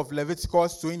the book of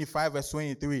Leviticus 25 verse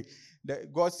 23,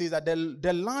 God says that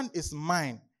the land is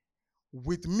mine.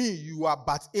 With me, you are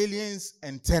but aliens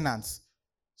and tenants.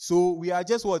 So we are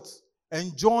just what?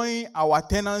 Enjoying our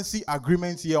tenancy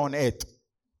agreement here on earth.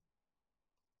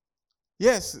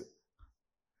 Yes.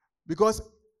 Because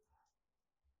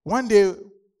one day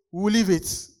we will leave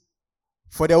it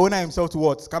for the owner himself to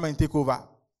what? Come and take over.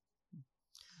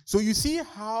 So you see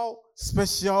how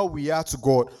special we are to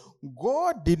God.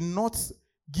 God did not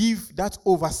give that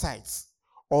oversight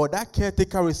or that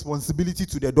caretaker responsibility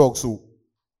to the dog. So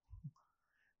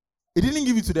he didn't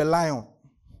give it to the lion.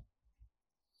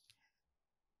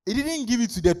 He didn't give it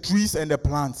to the trees and the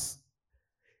plants.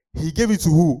 He gave it to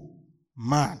who?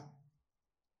 Man.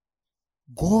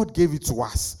 God gave it to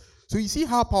us. So you see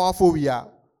how powerful we are.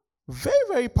 Very,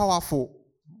 very powerful.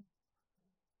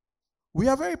 We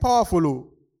are very powerful.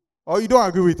 Oh. Or you don't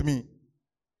agree with me?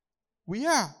 We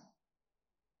are.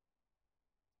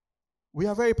 We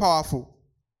are very powerful.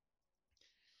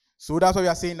 So that's why we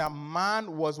are saying that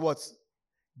man was what?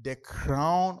 The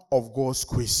crown of God's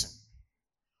creation.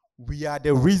 We are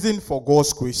the reason for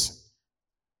God's creation.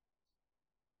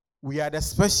 We are the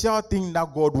special thing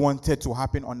that God wanted to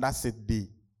happen on that set day.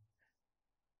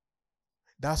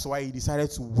 That's why he decided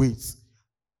to wait.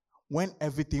 When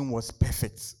everything was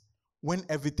perfect, when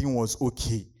everything was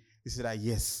okay, he said that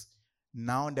yes,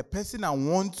 now the person I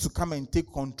want to come and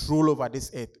take control over this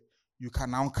earth, you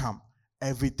can now come.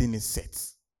 Everything is set.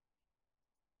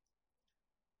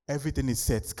 Everything is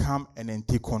set. Come and then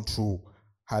take control.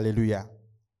 Hallelujah.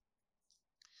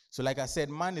 So like I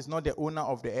said, man is not the owner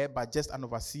of the earth, but just an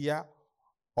overseer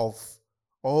of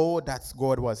all that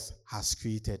God has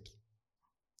created.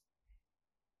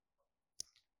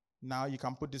 Now you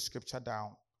can put the scripture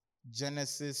down.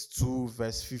 Genesis 2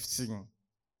 verse 15.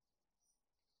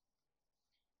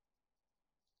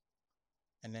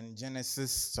 And then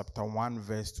Genesis chapter 1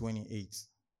 verse 28. You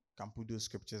can put those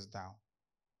scriptures down.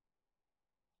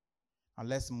 And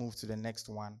let's move to the next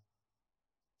one.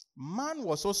 Man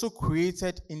was also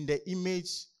created in the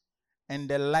image and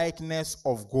the likeness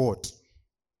of God.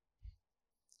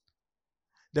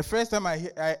 The first time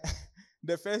I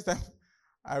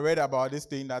read about this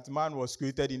thing that man was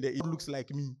created in it looks like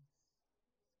me.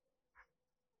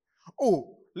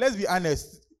 Oh, let's be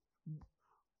honest.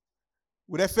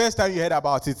 With the first time you heard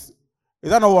about it, is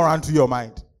that not what ran to your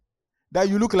mind? That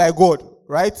you look like God,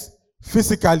 right?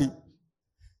 Physically.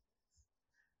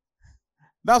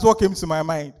 That's what came to my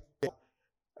mind.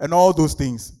 And all those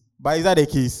things. But is that the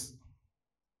case?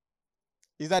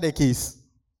 Is that the case?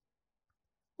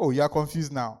 Oh, you are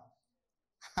confused now.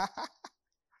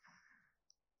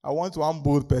 I want one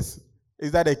bold person.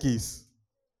 Is that the case?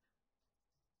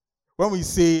 When we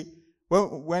say,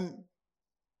 when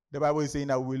the Bible is saying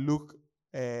that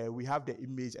we have the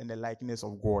image and the likeness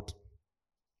of God,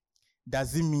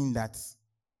 does it mean that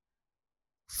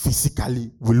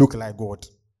physically we look like God?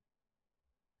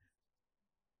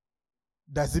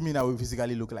 Does it mean that we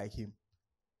physically look like him?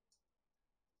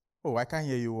 Oh, I can't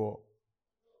hear you all.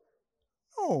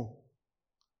 No.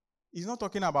 He's not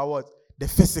talking about what? The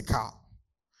physical.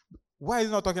 Why is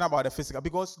it not talking about the physical?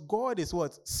 Because God is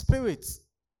what? Spirit.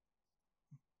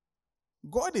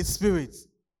 God is spirit.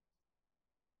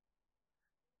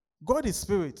 God is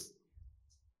spirit.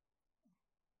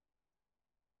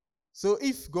 So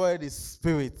if God is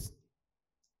spirit,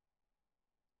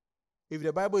 if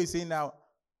the Bible is saying now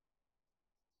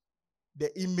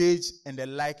the image and the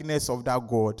likeness of that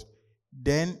God,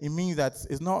 then it means that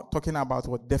it's not talking about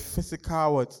what the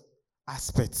physical what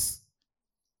aspects.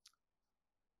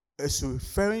 It's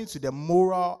referring to the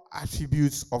moral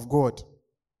attributes of God.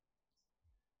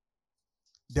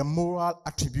 The moral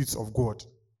attributes of God.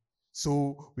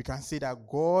 So we can say that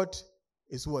God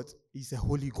is what? He's a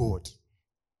holy God.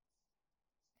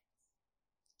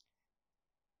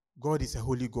 God is a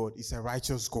holy God. He's a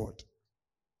righteous God.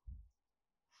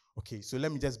 Okay, so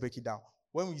let me just break it down.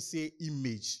 When we say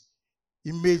image,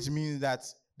 image means that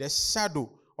the shadow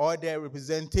or the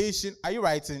representation, are you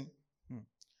writing?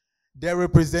 The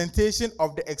representation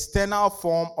of the external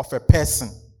form of a person.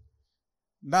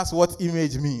 That's what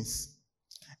image means.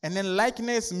 And then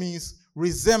likeness means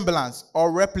resemblance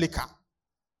or replica.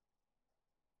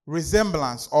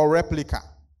 Resemblance or replica.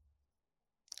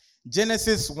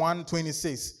 Genesis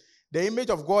 1:26. The image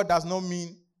of God does not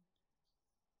mean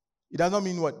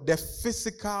what? The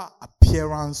physical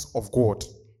appearance of God.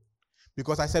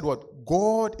 Because I said what?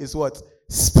 God is what?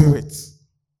 Spirit.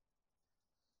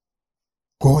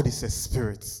 God is a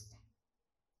spirit.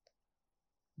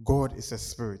 God is a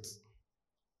spirit.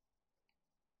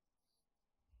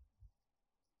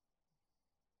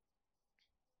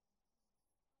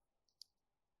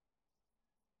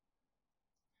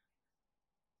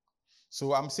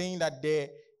 So I'm saying that the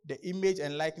image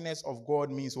and likeness of God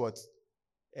means what?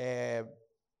 It's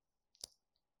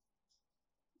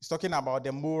talking about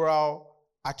the moral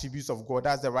attributes of God.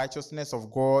 That's the righteousness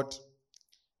of God,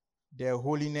 the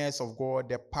holiness of God,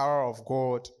 the power of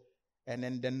God, and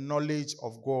then the knowledge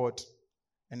of God,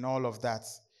 and all of that.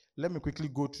 Let me quickly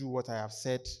go through what I have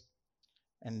said,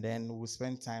 and then we'll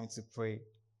spend time to pray.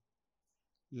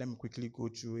 Let me quickly go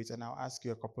through it, and I'll ask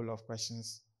you a couple of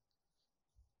questions.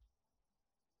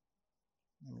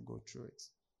 Let me go through it.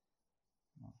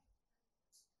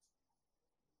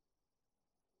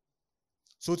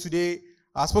 So today,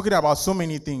 I've spoken about so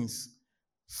many things.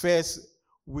 First,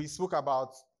 we spoke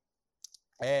about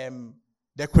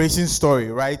the creation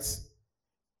story, right?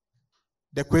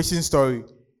 The creation story.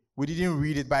 We didn't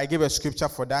read it, but I gave a scripture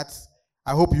for that.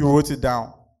 I hope you wrote it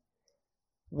down.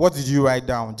 What did you write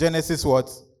down? Genesis what?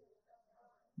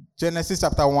 Genesis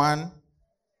chapter 1.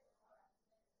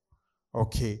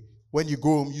 Okay. When you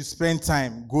go home, you spend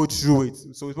time, go through it.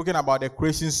 So we're talking about the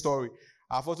creation story.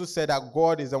 I've also said that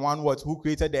God is the one who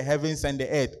created the heavens and the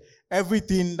earth.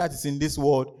 Everything that is in this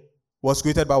world was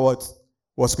created by what?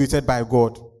 Was created by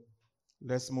God.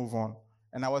 Let's move on.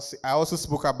 And I also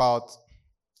spoke about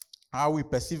how we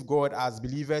perceive God as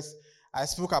believers. I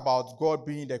spoke about God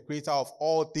being the creator of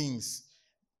all things.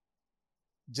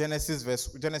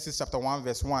 Genesis chapter 1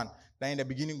 verse 1. That in the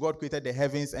beginning God created the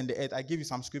heavens and the earth. I give you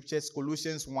some scriptures.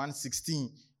 Colossians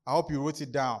 1:16. I hope you wrote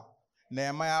it down.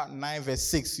 Nehemiah 9 verse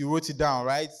 6. You wrote it down,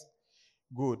 right?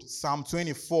 Good. Psalm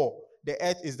 24. The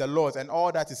earth is the Lord's and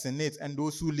all that is in it and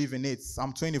those who live in it.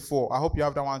 Psalm 24. I hope you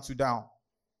have that one too down.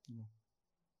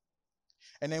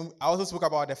 And then I also spoke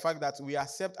about the fact that we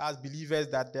accept as believers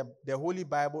that the Holy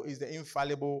Bible is the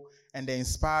infallible and the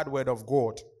inspired word of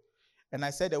God. And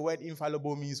I said the word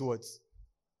infallible means what?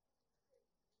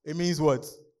 It means what?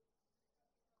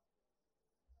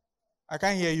 I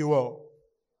can't hear you well.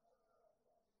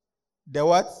 The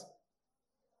what?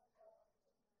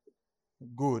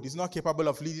 Good. It's not capable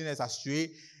of leading us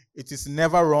astray. It is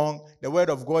never wrong. The word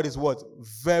of God is what?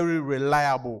 Very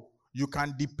reliable. You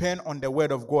can depend on the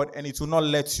word of God and it will not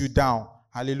let you down.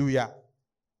 Hallelujah.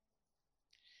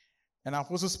 And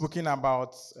I've also spoken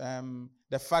about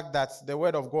the fact that the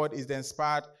word of God is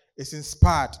inspired. It's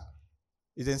inspired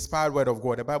word of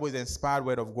God. The Bible is the inspired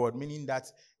word of God, meaning that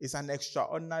it's an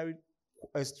extraordinary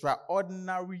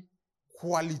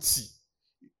quality.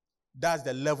 That's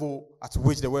the level at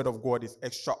which the word of God is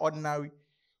extraordinary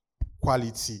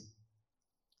quality.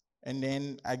 And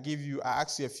then I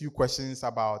asked you a few questions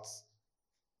about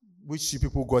which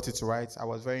people got it right. I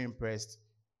was very impressed.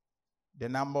 The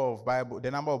number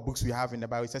of books we have in the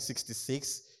Bible, it says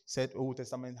 66. Said Old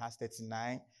Testament has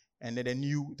 39. And then the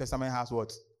New Testament has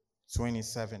what?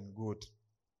 27. Good.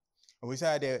 And we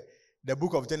said the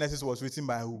book of Genesis was written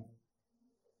by who?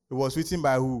 It was written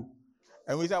by who?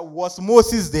 And we said, was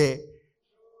Moses there?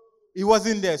 He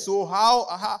wasn't there. So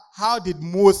how did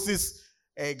Moses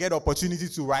get opportunity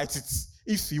to write it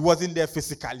if he wasn't there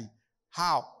physically?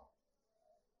 How?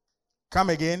 Come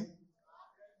again.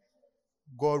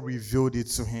 God revealed it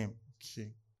to him.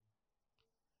 Okay.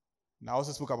 And I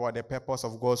also spoke about the purpose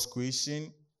of God's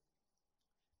creation.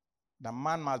 The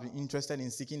man must be interested in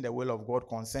seeking the will of God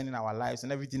concerning our lives,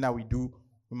 and everything that we do,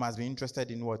 we must be interested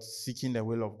in what? Seeking the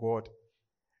will of God.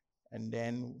 And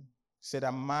then said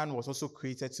that man was also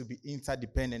created to be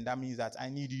interdependent. That means that I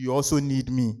need you, you also need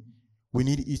me. We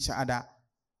need each other.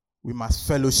 We must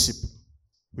fellowship.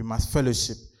 We must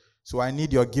fellowship. So I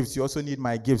need your gifts. You also need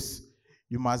my gifts.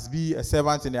 You must be a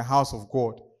servant in the house of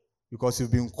God because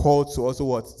you've been called to also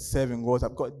what? Serving God.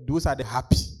 Because those are the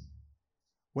happy.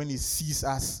 When he sees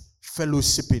us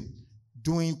fellowshipping,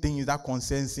 doing things that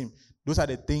concerns him. Those are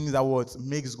the things that what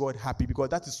makes God happy, because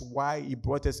that is why he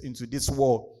brought us into this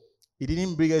world. He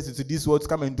didn't bring us into this world to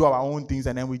come and do our own things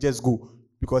and then we just go.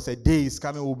 Because a day is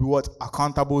coming, we'll be what?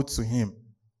 Accountable to him.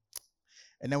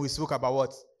 And then we spoke about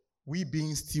what? We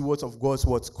being stewards of God's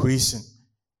what? Creation.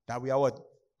 That we are what?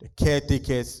 The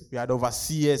caretakers. We are the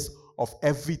overseers of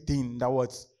everything that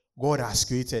what God has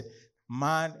created.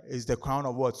 Man is the crown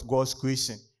of what? God's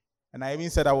creation. And I even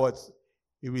said that what?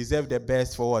 He reserved the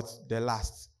best for what? The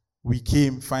last. We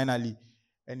came finally.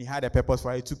 And he had a purpose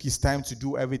for it. He took his time to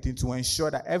do everything to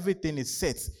ensure that everything is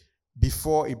set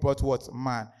before he brought what?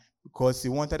 Man. Because he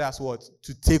wanted us what?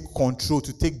 To take control,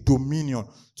 to take dominion,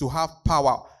 to have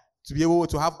power, to be able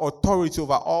to have authority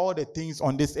over all the things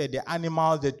on this earth, the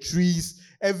animals, the trees,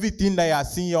 everything that you are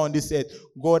seeing here on this earth.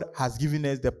 God has given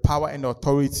us the power and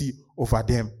authority over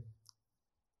them.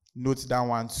 Note that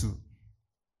one too.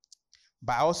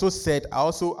 But I also said, I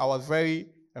was very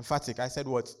emphatic. I said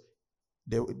what?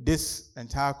 This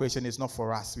entire creation is not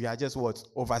for us. We are just what?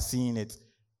 Overseeing it.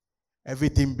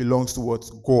 Everything belongs to what?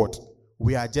 God.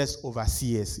 We are just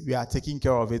overseers. We are taking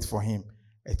care of it for him.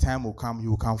 A time will come, he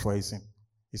will come for his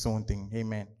own thing.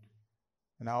 Amen.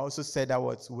 And I also said that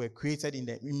what? We're created in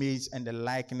the image and the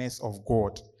likeness of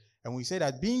God. And we said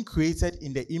that being created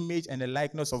in the image and the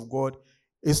likeness of God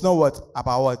is not what?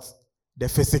 About what? The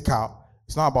physical.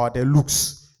 It's not about the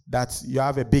looks, that you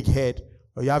have a big head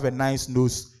or you have a nice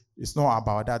nose. It's not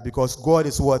about that, because God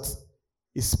is what?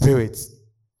 Is spirit.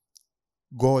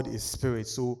 God is spirit.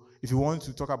 So if you want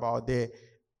to talk about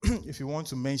if you want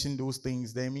to mention those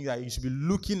things, then it means that you should be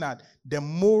looking at the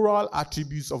moral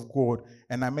attributes of God.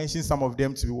 And I mentioned some of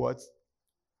them to be what?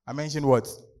 I mentioned what?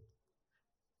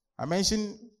 I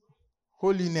mentioned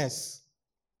holiness,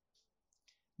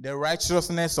 the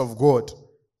righteousness of God.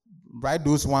 Write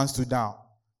those ones two down.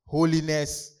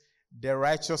 Holiness, the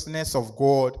righteousness of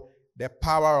God, the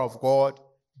power of God,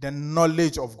 the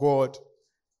knowledge of God,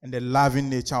 and the loving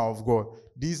nature of God.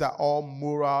 These are all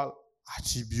moral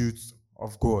attributes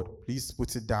of God. Please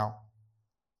put it down.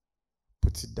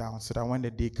 Put it down so that when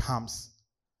the day comes,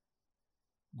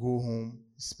 go home,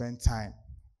 spend time.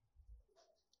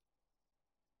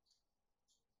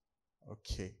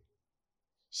 Okay.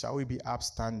 Shall we be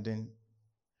upstanding?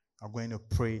 I'm going to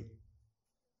pray.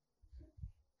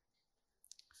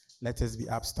 Let us be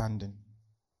upstanding.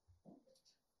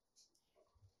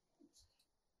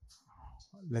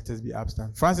 Let us be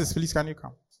upstanding. Francis, please, can you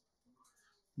come?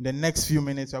 In the next few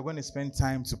minutes, we're going to spend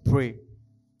time to pray.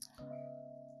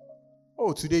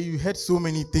 Oh, today you heard so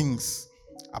many things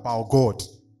about God.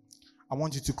 I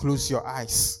want you to close your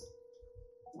eyes.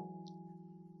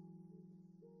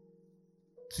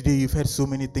 Today you've heard so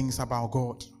many things about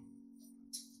God.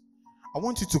 I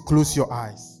want you to close your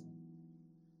eyes.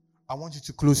 I want you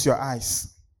to close your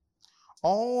eyes.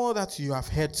 All that you have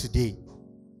heard today,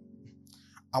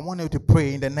 I want you to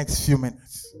pray in the next few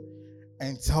minutes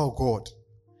and tell God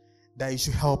that he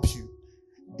should help you.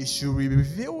 He should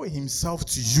reveal himself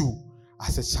to you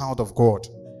as a child of God.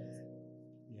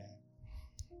 Yeah.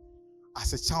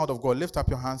 As a child of God, lift up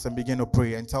your hands and begin to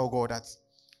pray and tell God that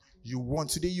you want.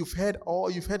 Today you've heard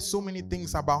so many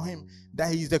things about him,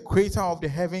 that he is the creator of the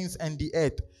heavens and the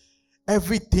earth.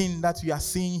 Everything that we are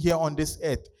seeing here on this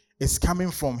earth is coming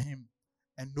from him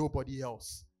and nobody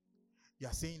else. You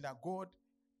are saying that, God,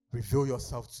 reveal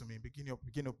yourself to me. Begin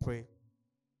to pray.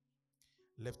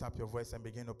 Lift up your voice and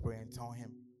begin to pray and tell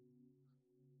him.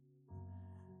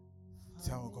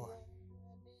 Tell God.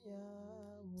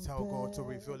 Tell God to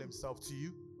reveal himself to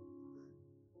you.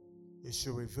 He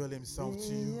should reveal himself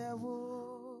to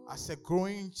you as a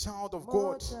growing child of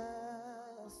God,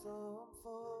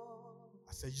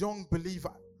 as a young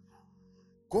believer.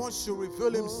 God should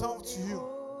reveal himself to you.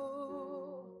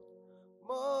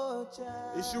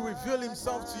 He should reveal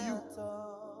himself to you.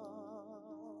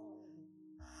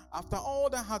 After all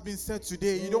that has been said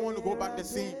today, you don't want to go back the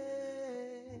same.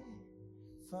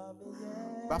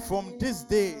 But from this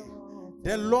day,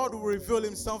 the Lord will reveal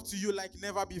himself to you like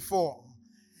never before.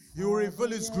 He will reveal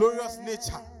his glorious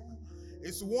nature.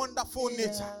 His wonderful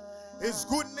nature, His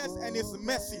goodness and His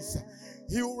mercies.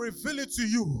 He will reveal it to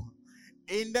you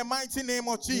in the mighty name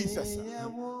of Jesus.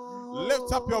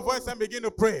 Lift up your voice and begin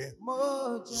to pray.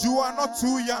 You are not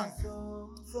too young.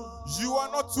 You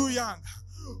are not too young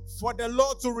for the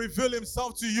Lord to reveal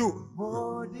Himself to you.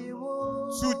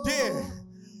 Today,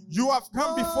 you have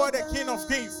come before the King of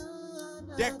Kings,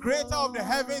 the creator of the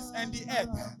heavens and the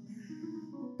earth.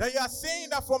 That you are saying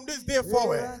that from this day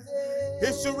forward,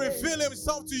 He should reveal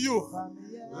Himself to you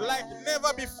like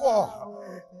never before.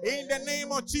 In the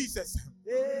name of Jesus.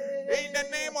 In the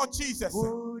name of Jesus.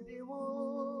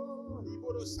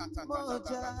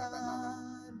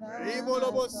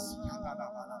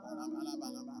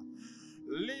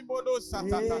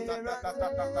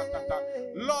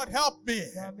 Lord, help me.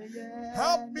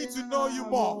 Help me to know you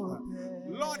more.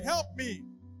 Lord, help me.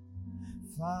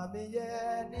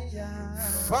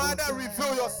 Father,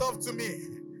 reveal yourself to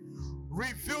me.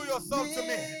 Reveal yourself to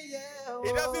me.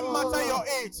 It doesn't matter your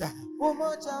age.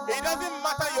 It doesn't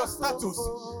matter your status.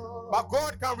 But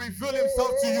God can reveal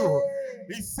Himself to you.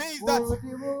 He says that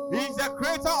He is the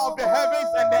creator of the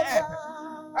heavens and the earth.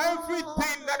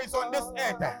 Everything that is on this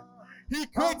earth, He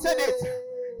created it.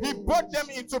 He brought them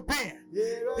into being.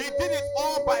 He did it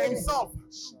all by Himself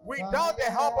without the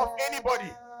help of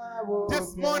anybody.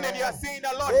 This morning you are saying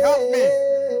that, Lord, help me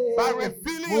by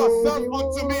revealing yourself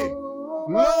unto me.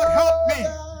 Lord, help me.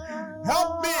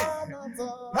 Help me.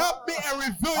 Help me and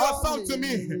reveal yourself to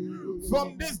me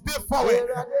from this day forward.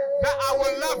 That I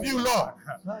will love you, Lord.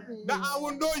 That I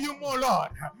will know you more, Lord.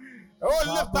 Oh,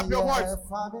 lift up your voice.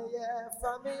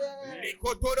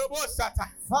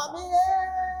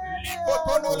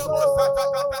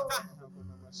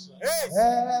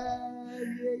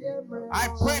 I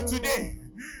pray today,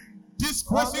 this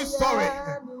Christian story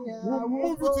will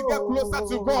move you to get closer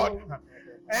to God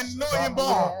and know Him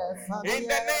more. In the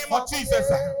name of Jesus.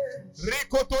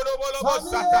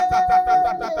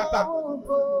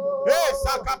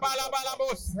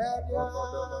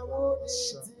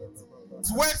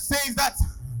 His word says that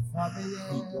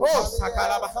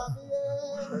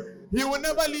He will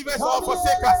never leave us or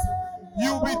forsake us. He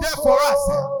will be there for us.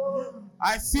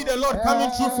 I see the Lord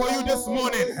coming through for you this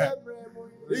morning.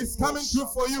 He's coming through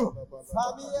for you.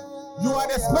 You are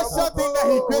the special thing that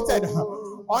He created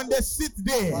on the 6th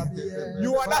day.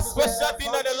 You are that special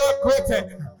thing that the Lord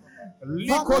created.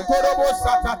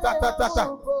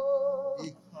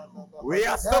 We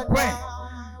are still praying.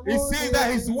 He says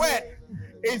that His word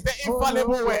is the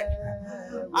infallible word.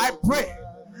 I pray,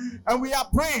 and we are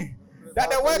praying that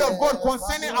the word of God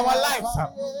concerning our lives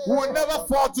will never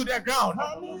fall to the ground.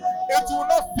 It will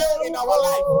not fail in our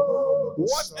life.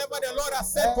 Whatever the Lord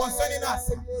has said concerning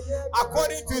us,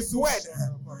 according to His word,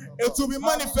 it will be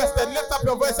manifested. Lift up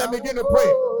your voice and begin to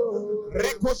pray.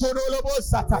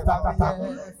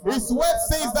 His word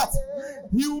says that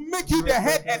He will make you the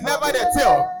head and never the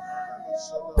tail.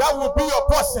 That will be your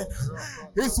portion.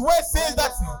 His word says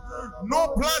that no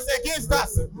plans against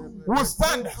us will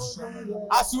stand.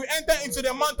 As we enter into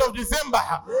the month of December,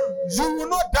 you will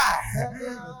not die.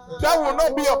 That will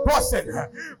not be your portion,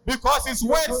 because His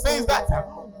word says that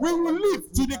we will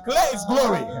live to declare His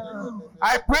glory.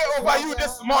 I pray over you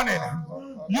this morning.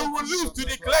 You will live to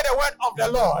declare the word of the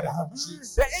Lord,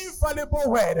 the infallible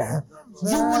word.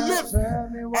 You will live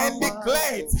and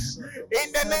declare it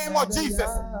in the name of Jesus.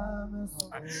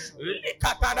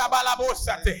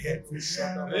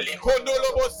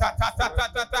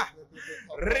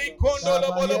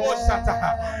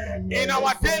 In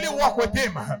our daily walk with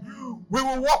Him, we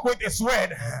will walk with His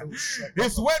word.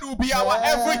 His word will be our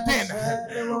everything.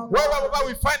 Wherever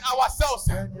we find ourselves,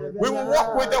 we will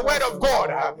walk with the word of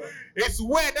God. His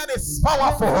word that is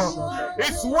powerful.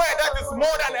 His word that is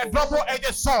more than a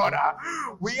double-edged sword.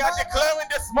 We are declaring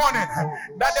this morning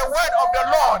that the word of the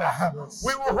Lord,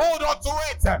 we will hold on to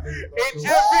it in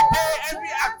every day,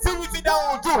 every activity that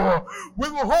we do. We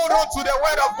will hold on to the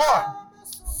word of God.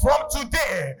 From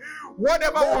today,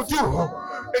 whatever we do,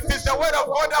 it is the word of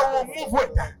God that we will move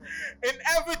with. In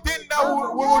everything that we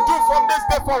will do from this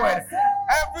day forward,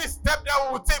 every step that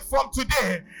we will take from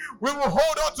today, we will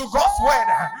hold on to God's word,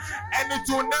 and it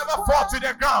will never fall to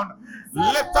the ground.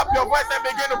 Lift up your voice and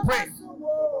begin to pray.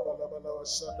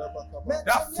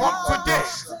 That from today,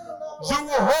 you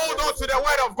will hold on to the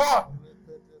word of God.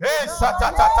 Hey,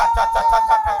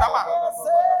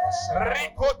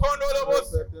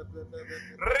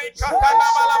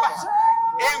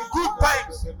 in good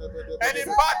times and in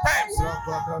bad times,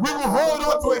 we will hold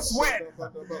on to His word,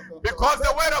 because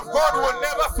the word of God will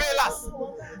never fail us.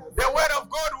 The word of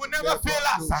God will never fail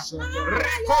us.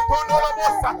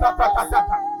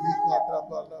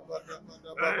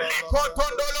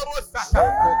 Likotondolobosata.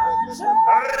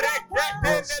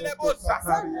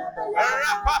 Reketendelebosata.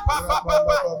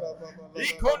 Rapapapapapa.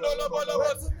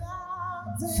 Ikondolobolobosa.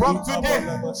 From today,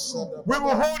 we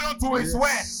will hold on to His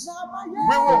word.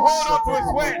 We will hold on to His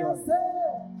word.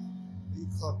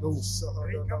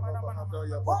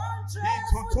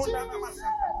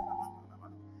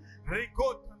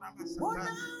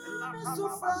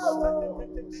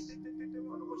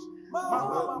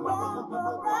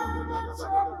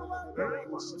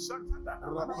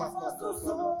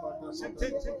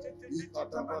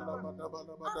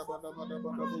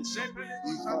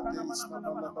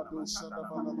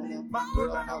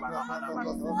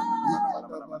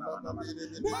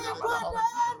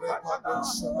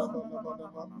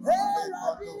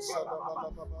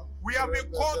 We have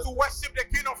been called to worship the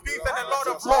King of Kings and the Lord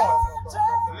of Lords.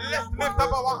 Let's lift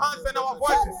up our hands and our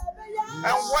voices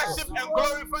and worship and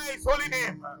glorify His holy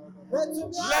name.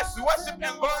 Let's worship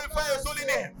and glorify His holy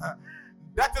name.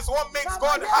 That is what makes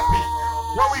God happy.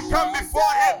 When we come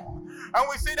before Him and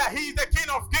we say that He is the King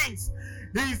of Kings,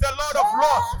 He is the Lord of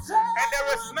Lords, and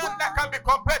there is none that can be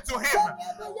compared to Him.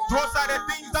 Those are the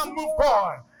things that move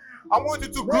God. I want you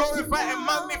to glorify and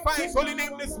magnify His holy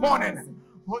name this morning.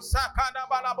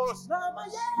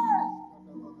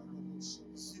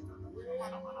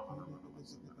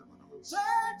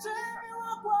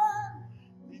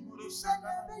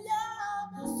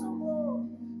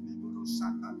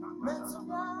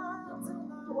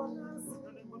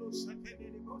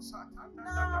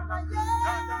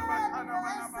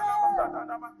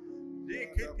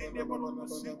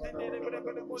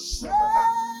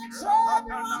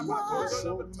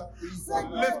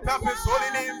 Lift up His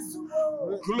holy name.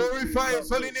 Glorify His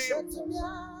holy name.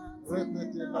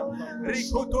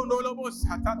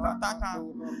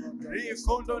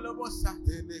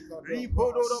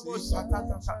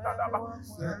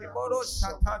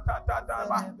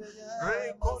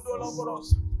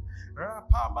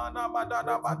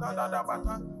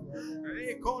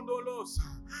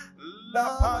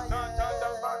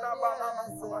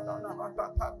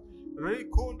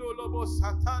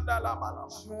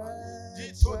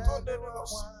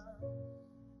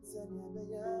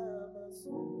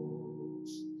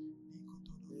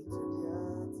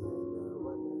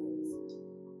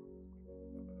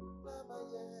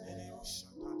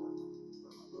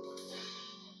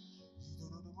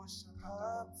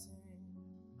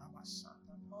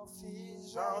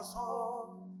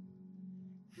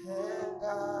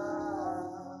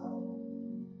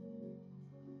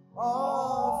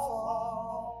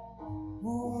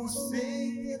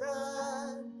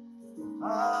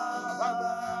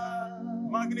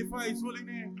 Magnify His holy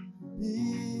name.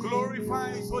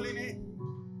 Glorify His holy name.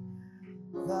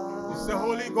 He's the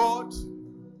holy God,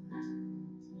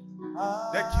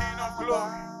 the King of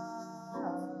glory.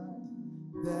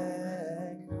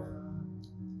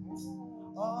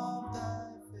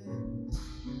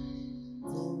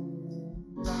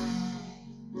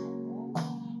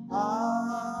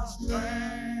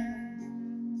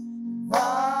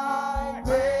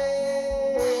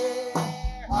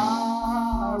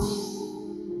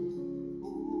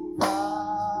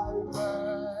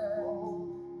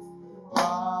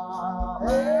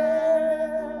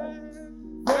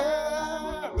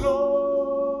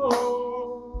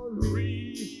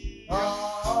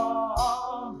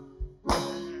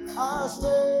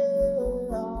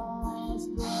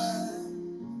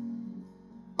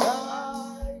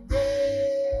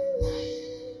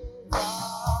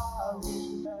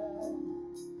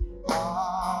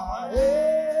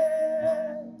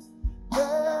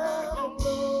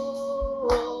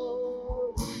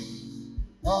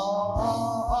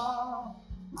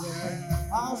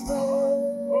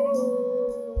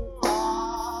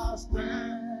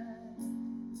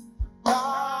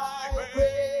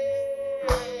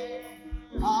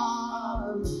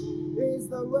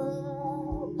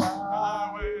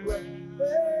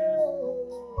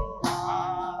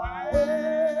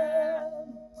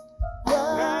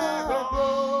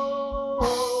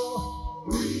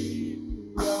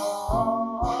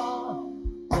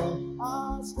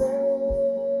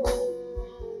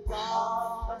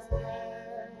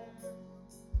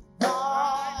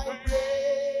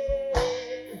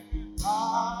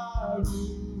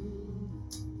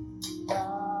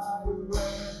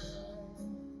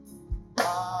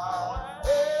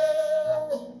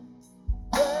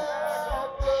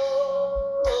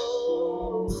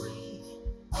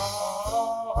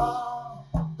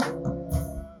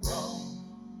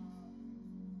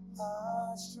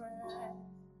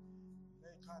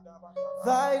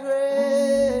 Thy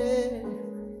grace,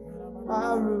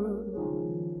 our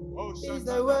root, is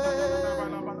the way.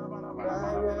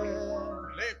 Thy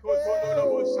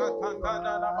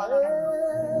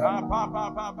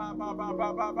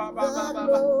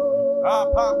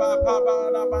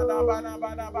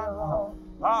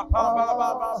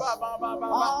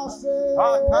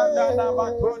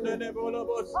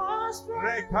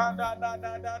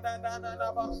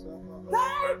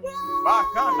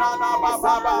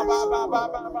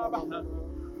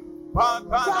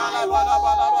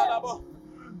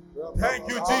Thank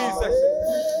you, Jesus.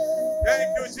 Thank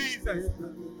you, Jesus.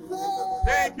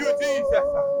 Thank you, Jesus.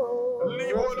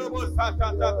 Libolobos, ta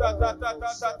ta ta ta ta ta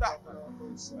ta ta ta.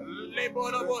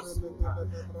 Libolobos.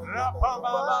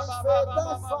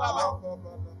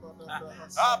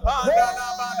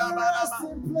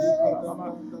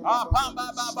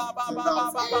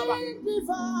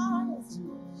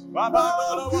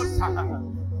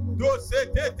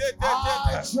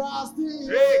 Trust in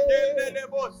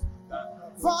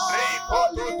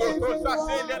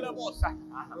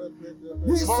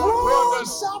His word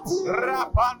shall please.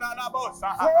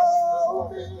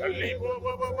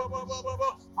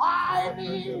 I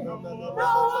need no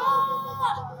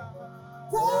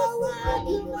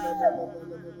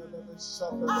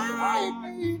I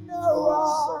need no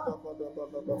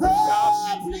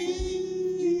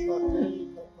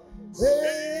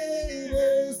it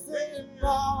is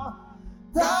enough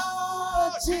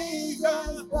that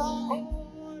Jesus died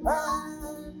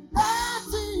and that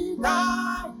He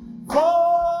died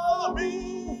for me.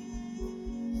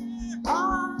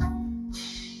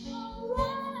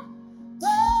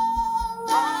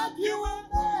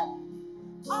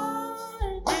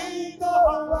 I need no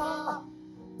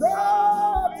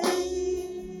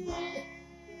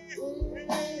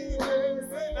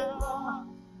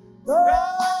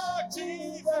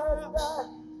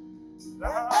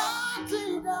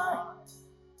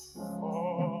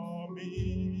for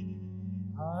me.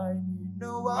 I need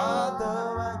no other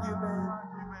argument.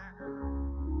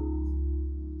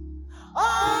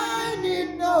 I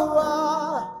need no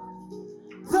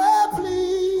other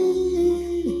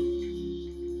plea.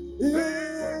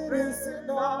 It is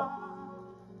enough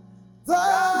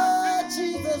that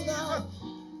Jesus died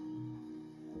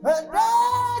and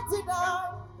that He died.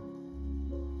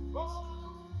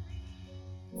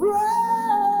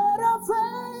 Bread of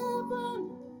heaven,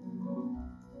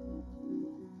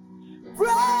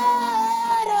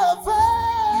 bread of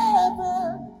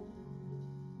heaven,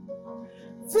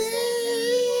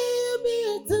 fill me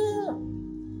till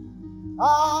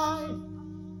I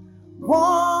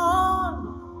want.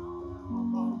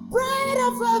 Bread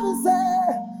of heaven, say,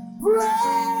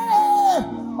 bread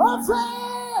of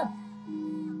heaven,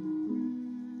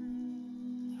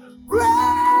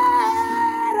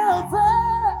 bread of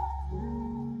heaven,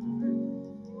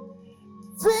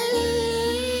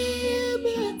 fill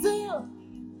me till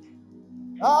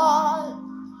I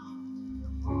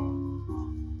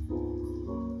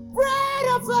bread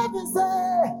of heaven,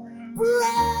 say,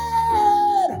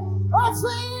 bread of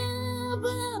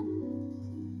heaven,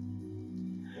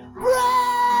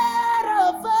 bread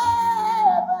of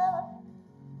heaven,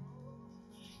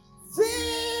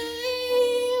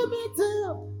 fill me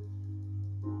till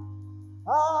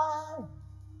I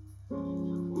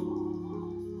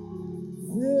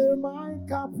fill my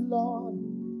cup, Lord.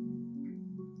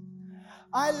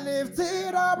 I lift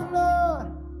it up,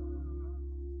 Lord.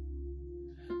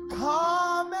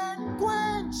 Come and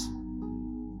quench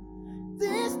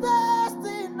this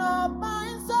thirsting of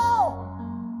my soul.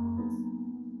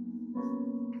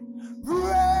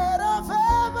 Bread of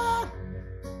heaven,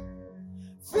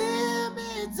 fill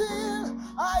me till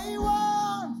I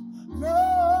want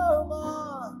no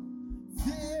more.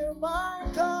 Fill my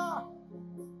cup,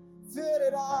 fill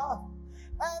it up,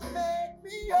 and make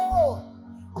me whole.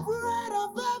 Bread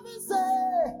of heaven,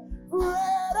 say,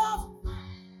 bread of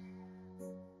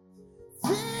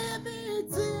fill me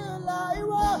till I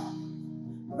want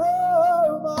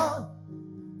no more.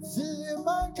 Fill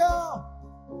my cup,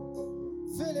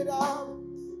 fill it up,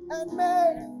 and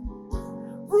make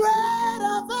bread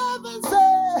of heaven,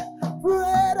 say,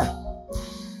 bread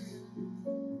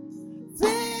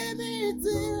fill me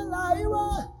till I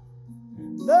want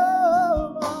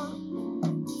no more.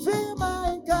 Fill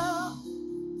my cup,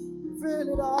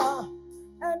 fill it up,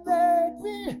 and make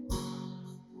me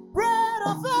bread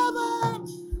of heaven,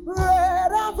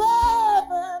 bread of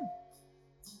heaven.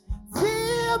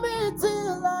 Fill me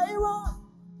till I want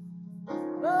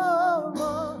no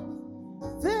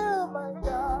more. Fill my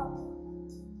cup.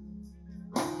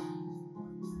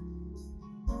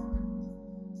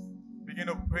 Begin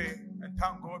to pray and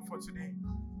thank God for today.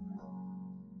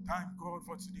 Thank God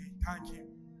for today. Thank Him.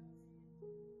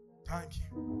 Thank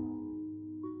Him.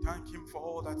 Thank Him for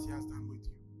all that He has done with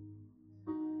you.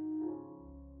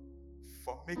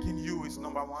 for making you his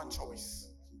number one choice.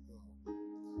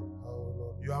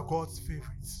 You are God's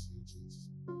favorite.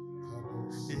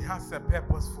 He has a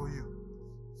purpose for you.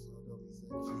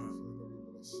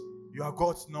 You are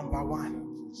God's number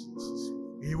one.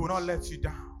 He will not let you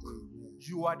down.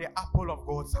 You are the apple of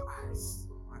God's eyes.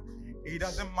 It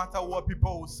doesn't matter what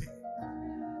people will say.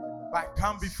 But I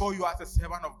come before you as a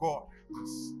servant of God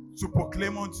to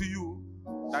proclaim unto you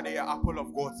that they are apple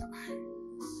of God's eye.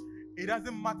 It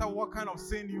doesn't matter what kind of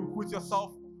sin you put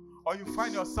yourself or you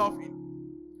find yourself in.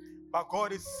 But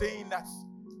God is saying that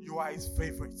you are his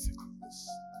favorite.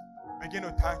 Begin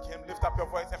to thank him. Lift up your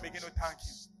voice and begin to thank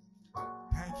him.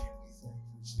 Thank him.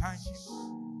 Thank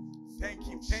him. Thank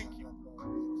him. Thank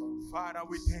him. Father,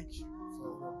 we thank you.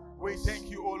 We thank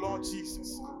you, oh Lord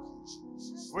Jesus.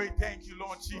 We thank you,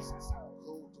 Lord Jesus.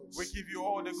 We give you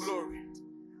all the glory.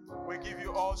 We give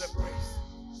you all the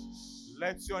praise.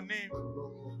 Let your name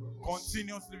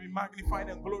continuously be magnified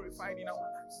and glorified in our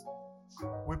lives.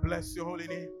 We bless your holy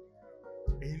name.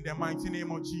 In the mighty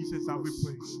name of Jesus, and we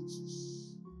pray.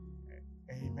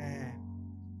 Amen.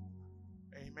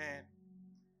 Amen.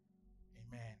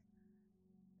 Amen.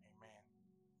 Amen.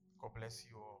 God bless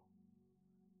you all.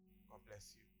 God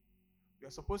bless you. We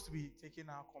are supposed to be taking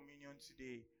our communion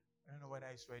today. I don't know whether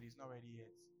it's ready. It's not ready yet.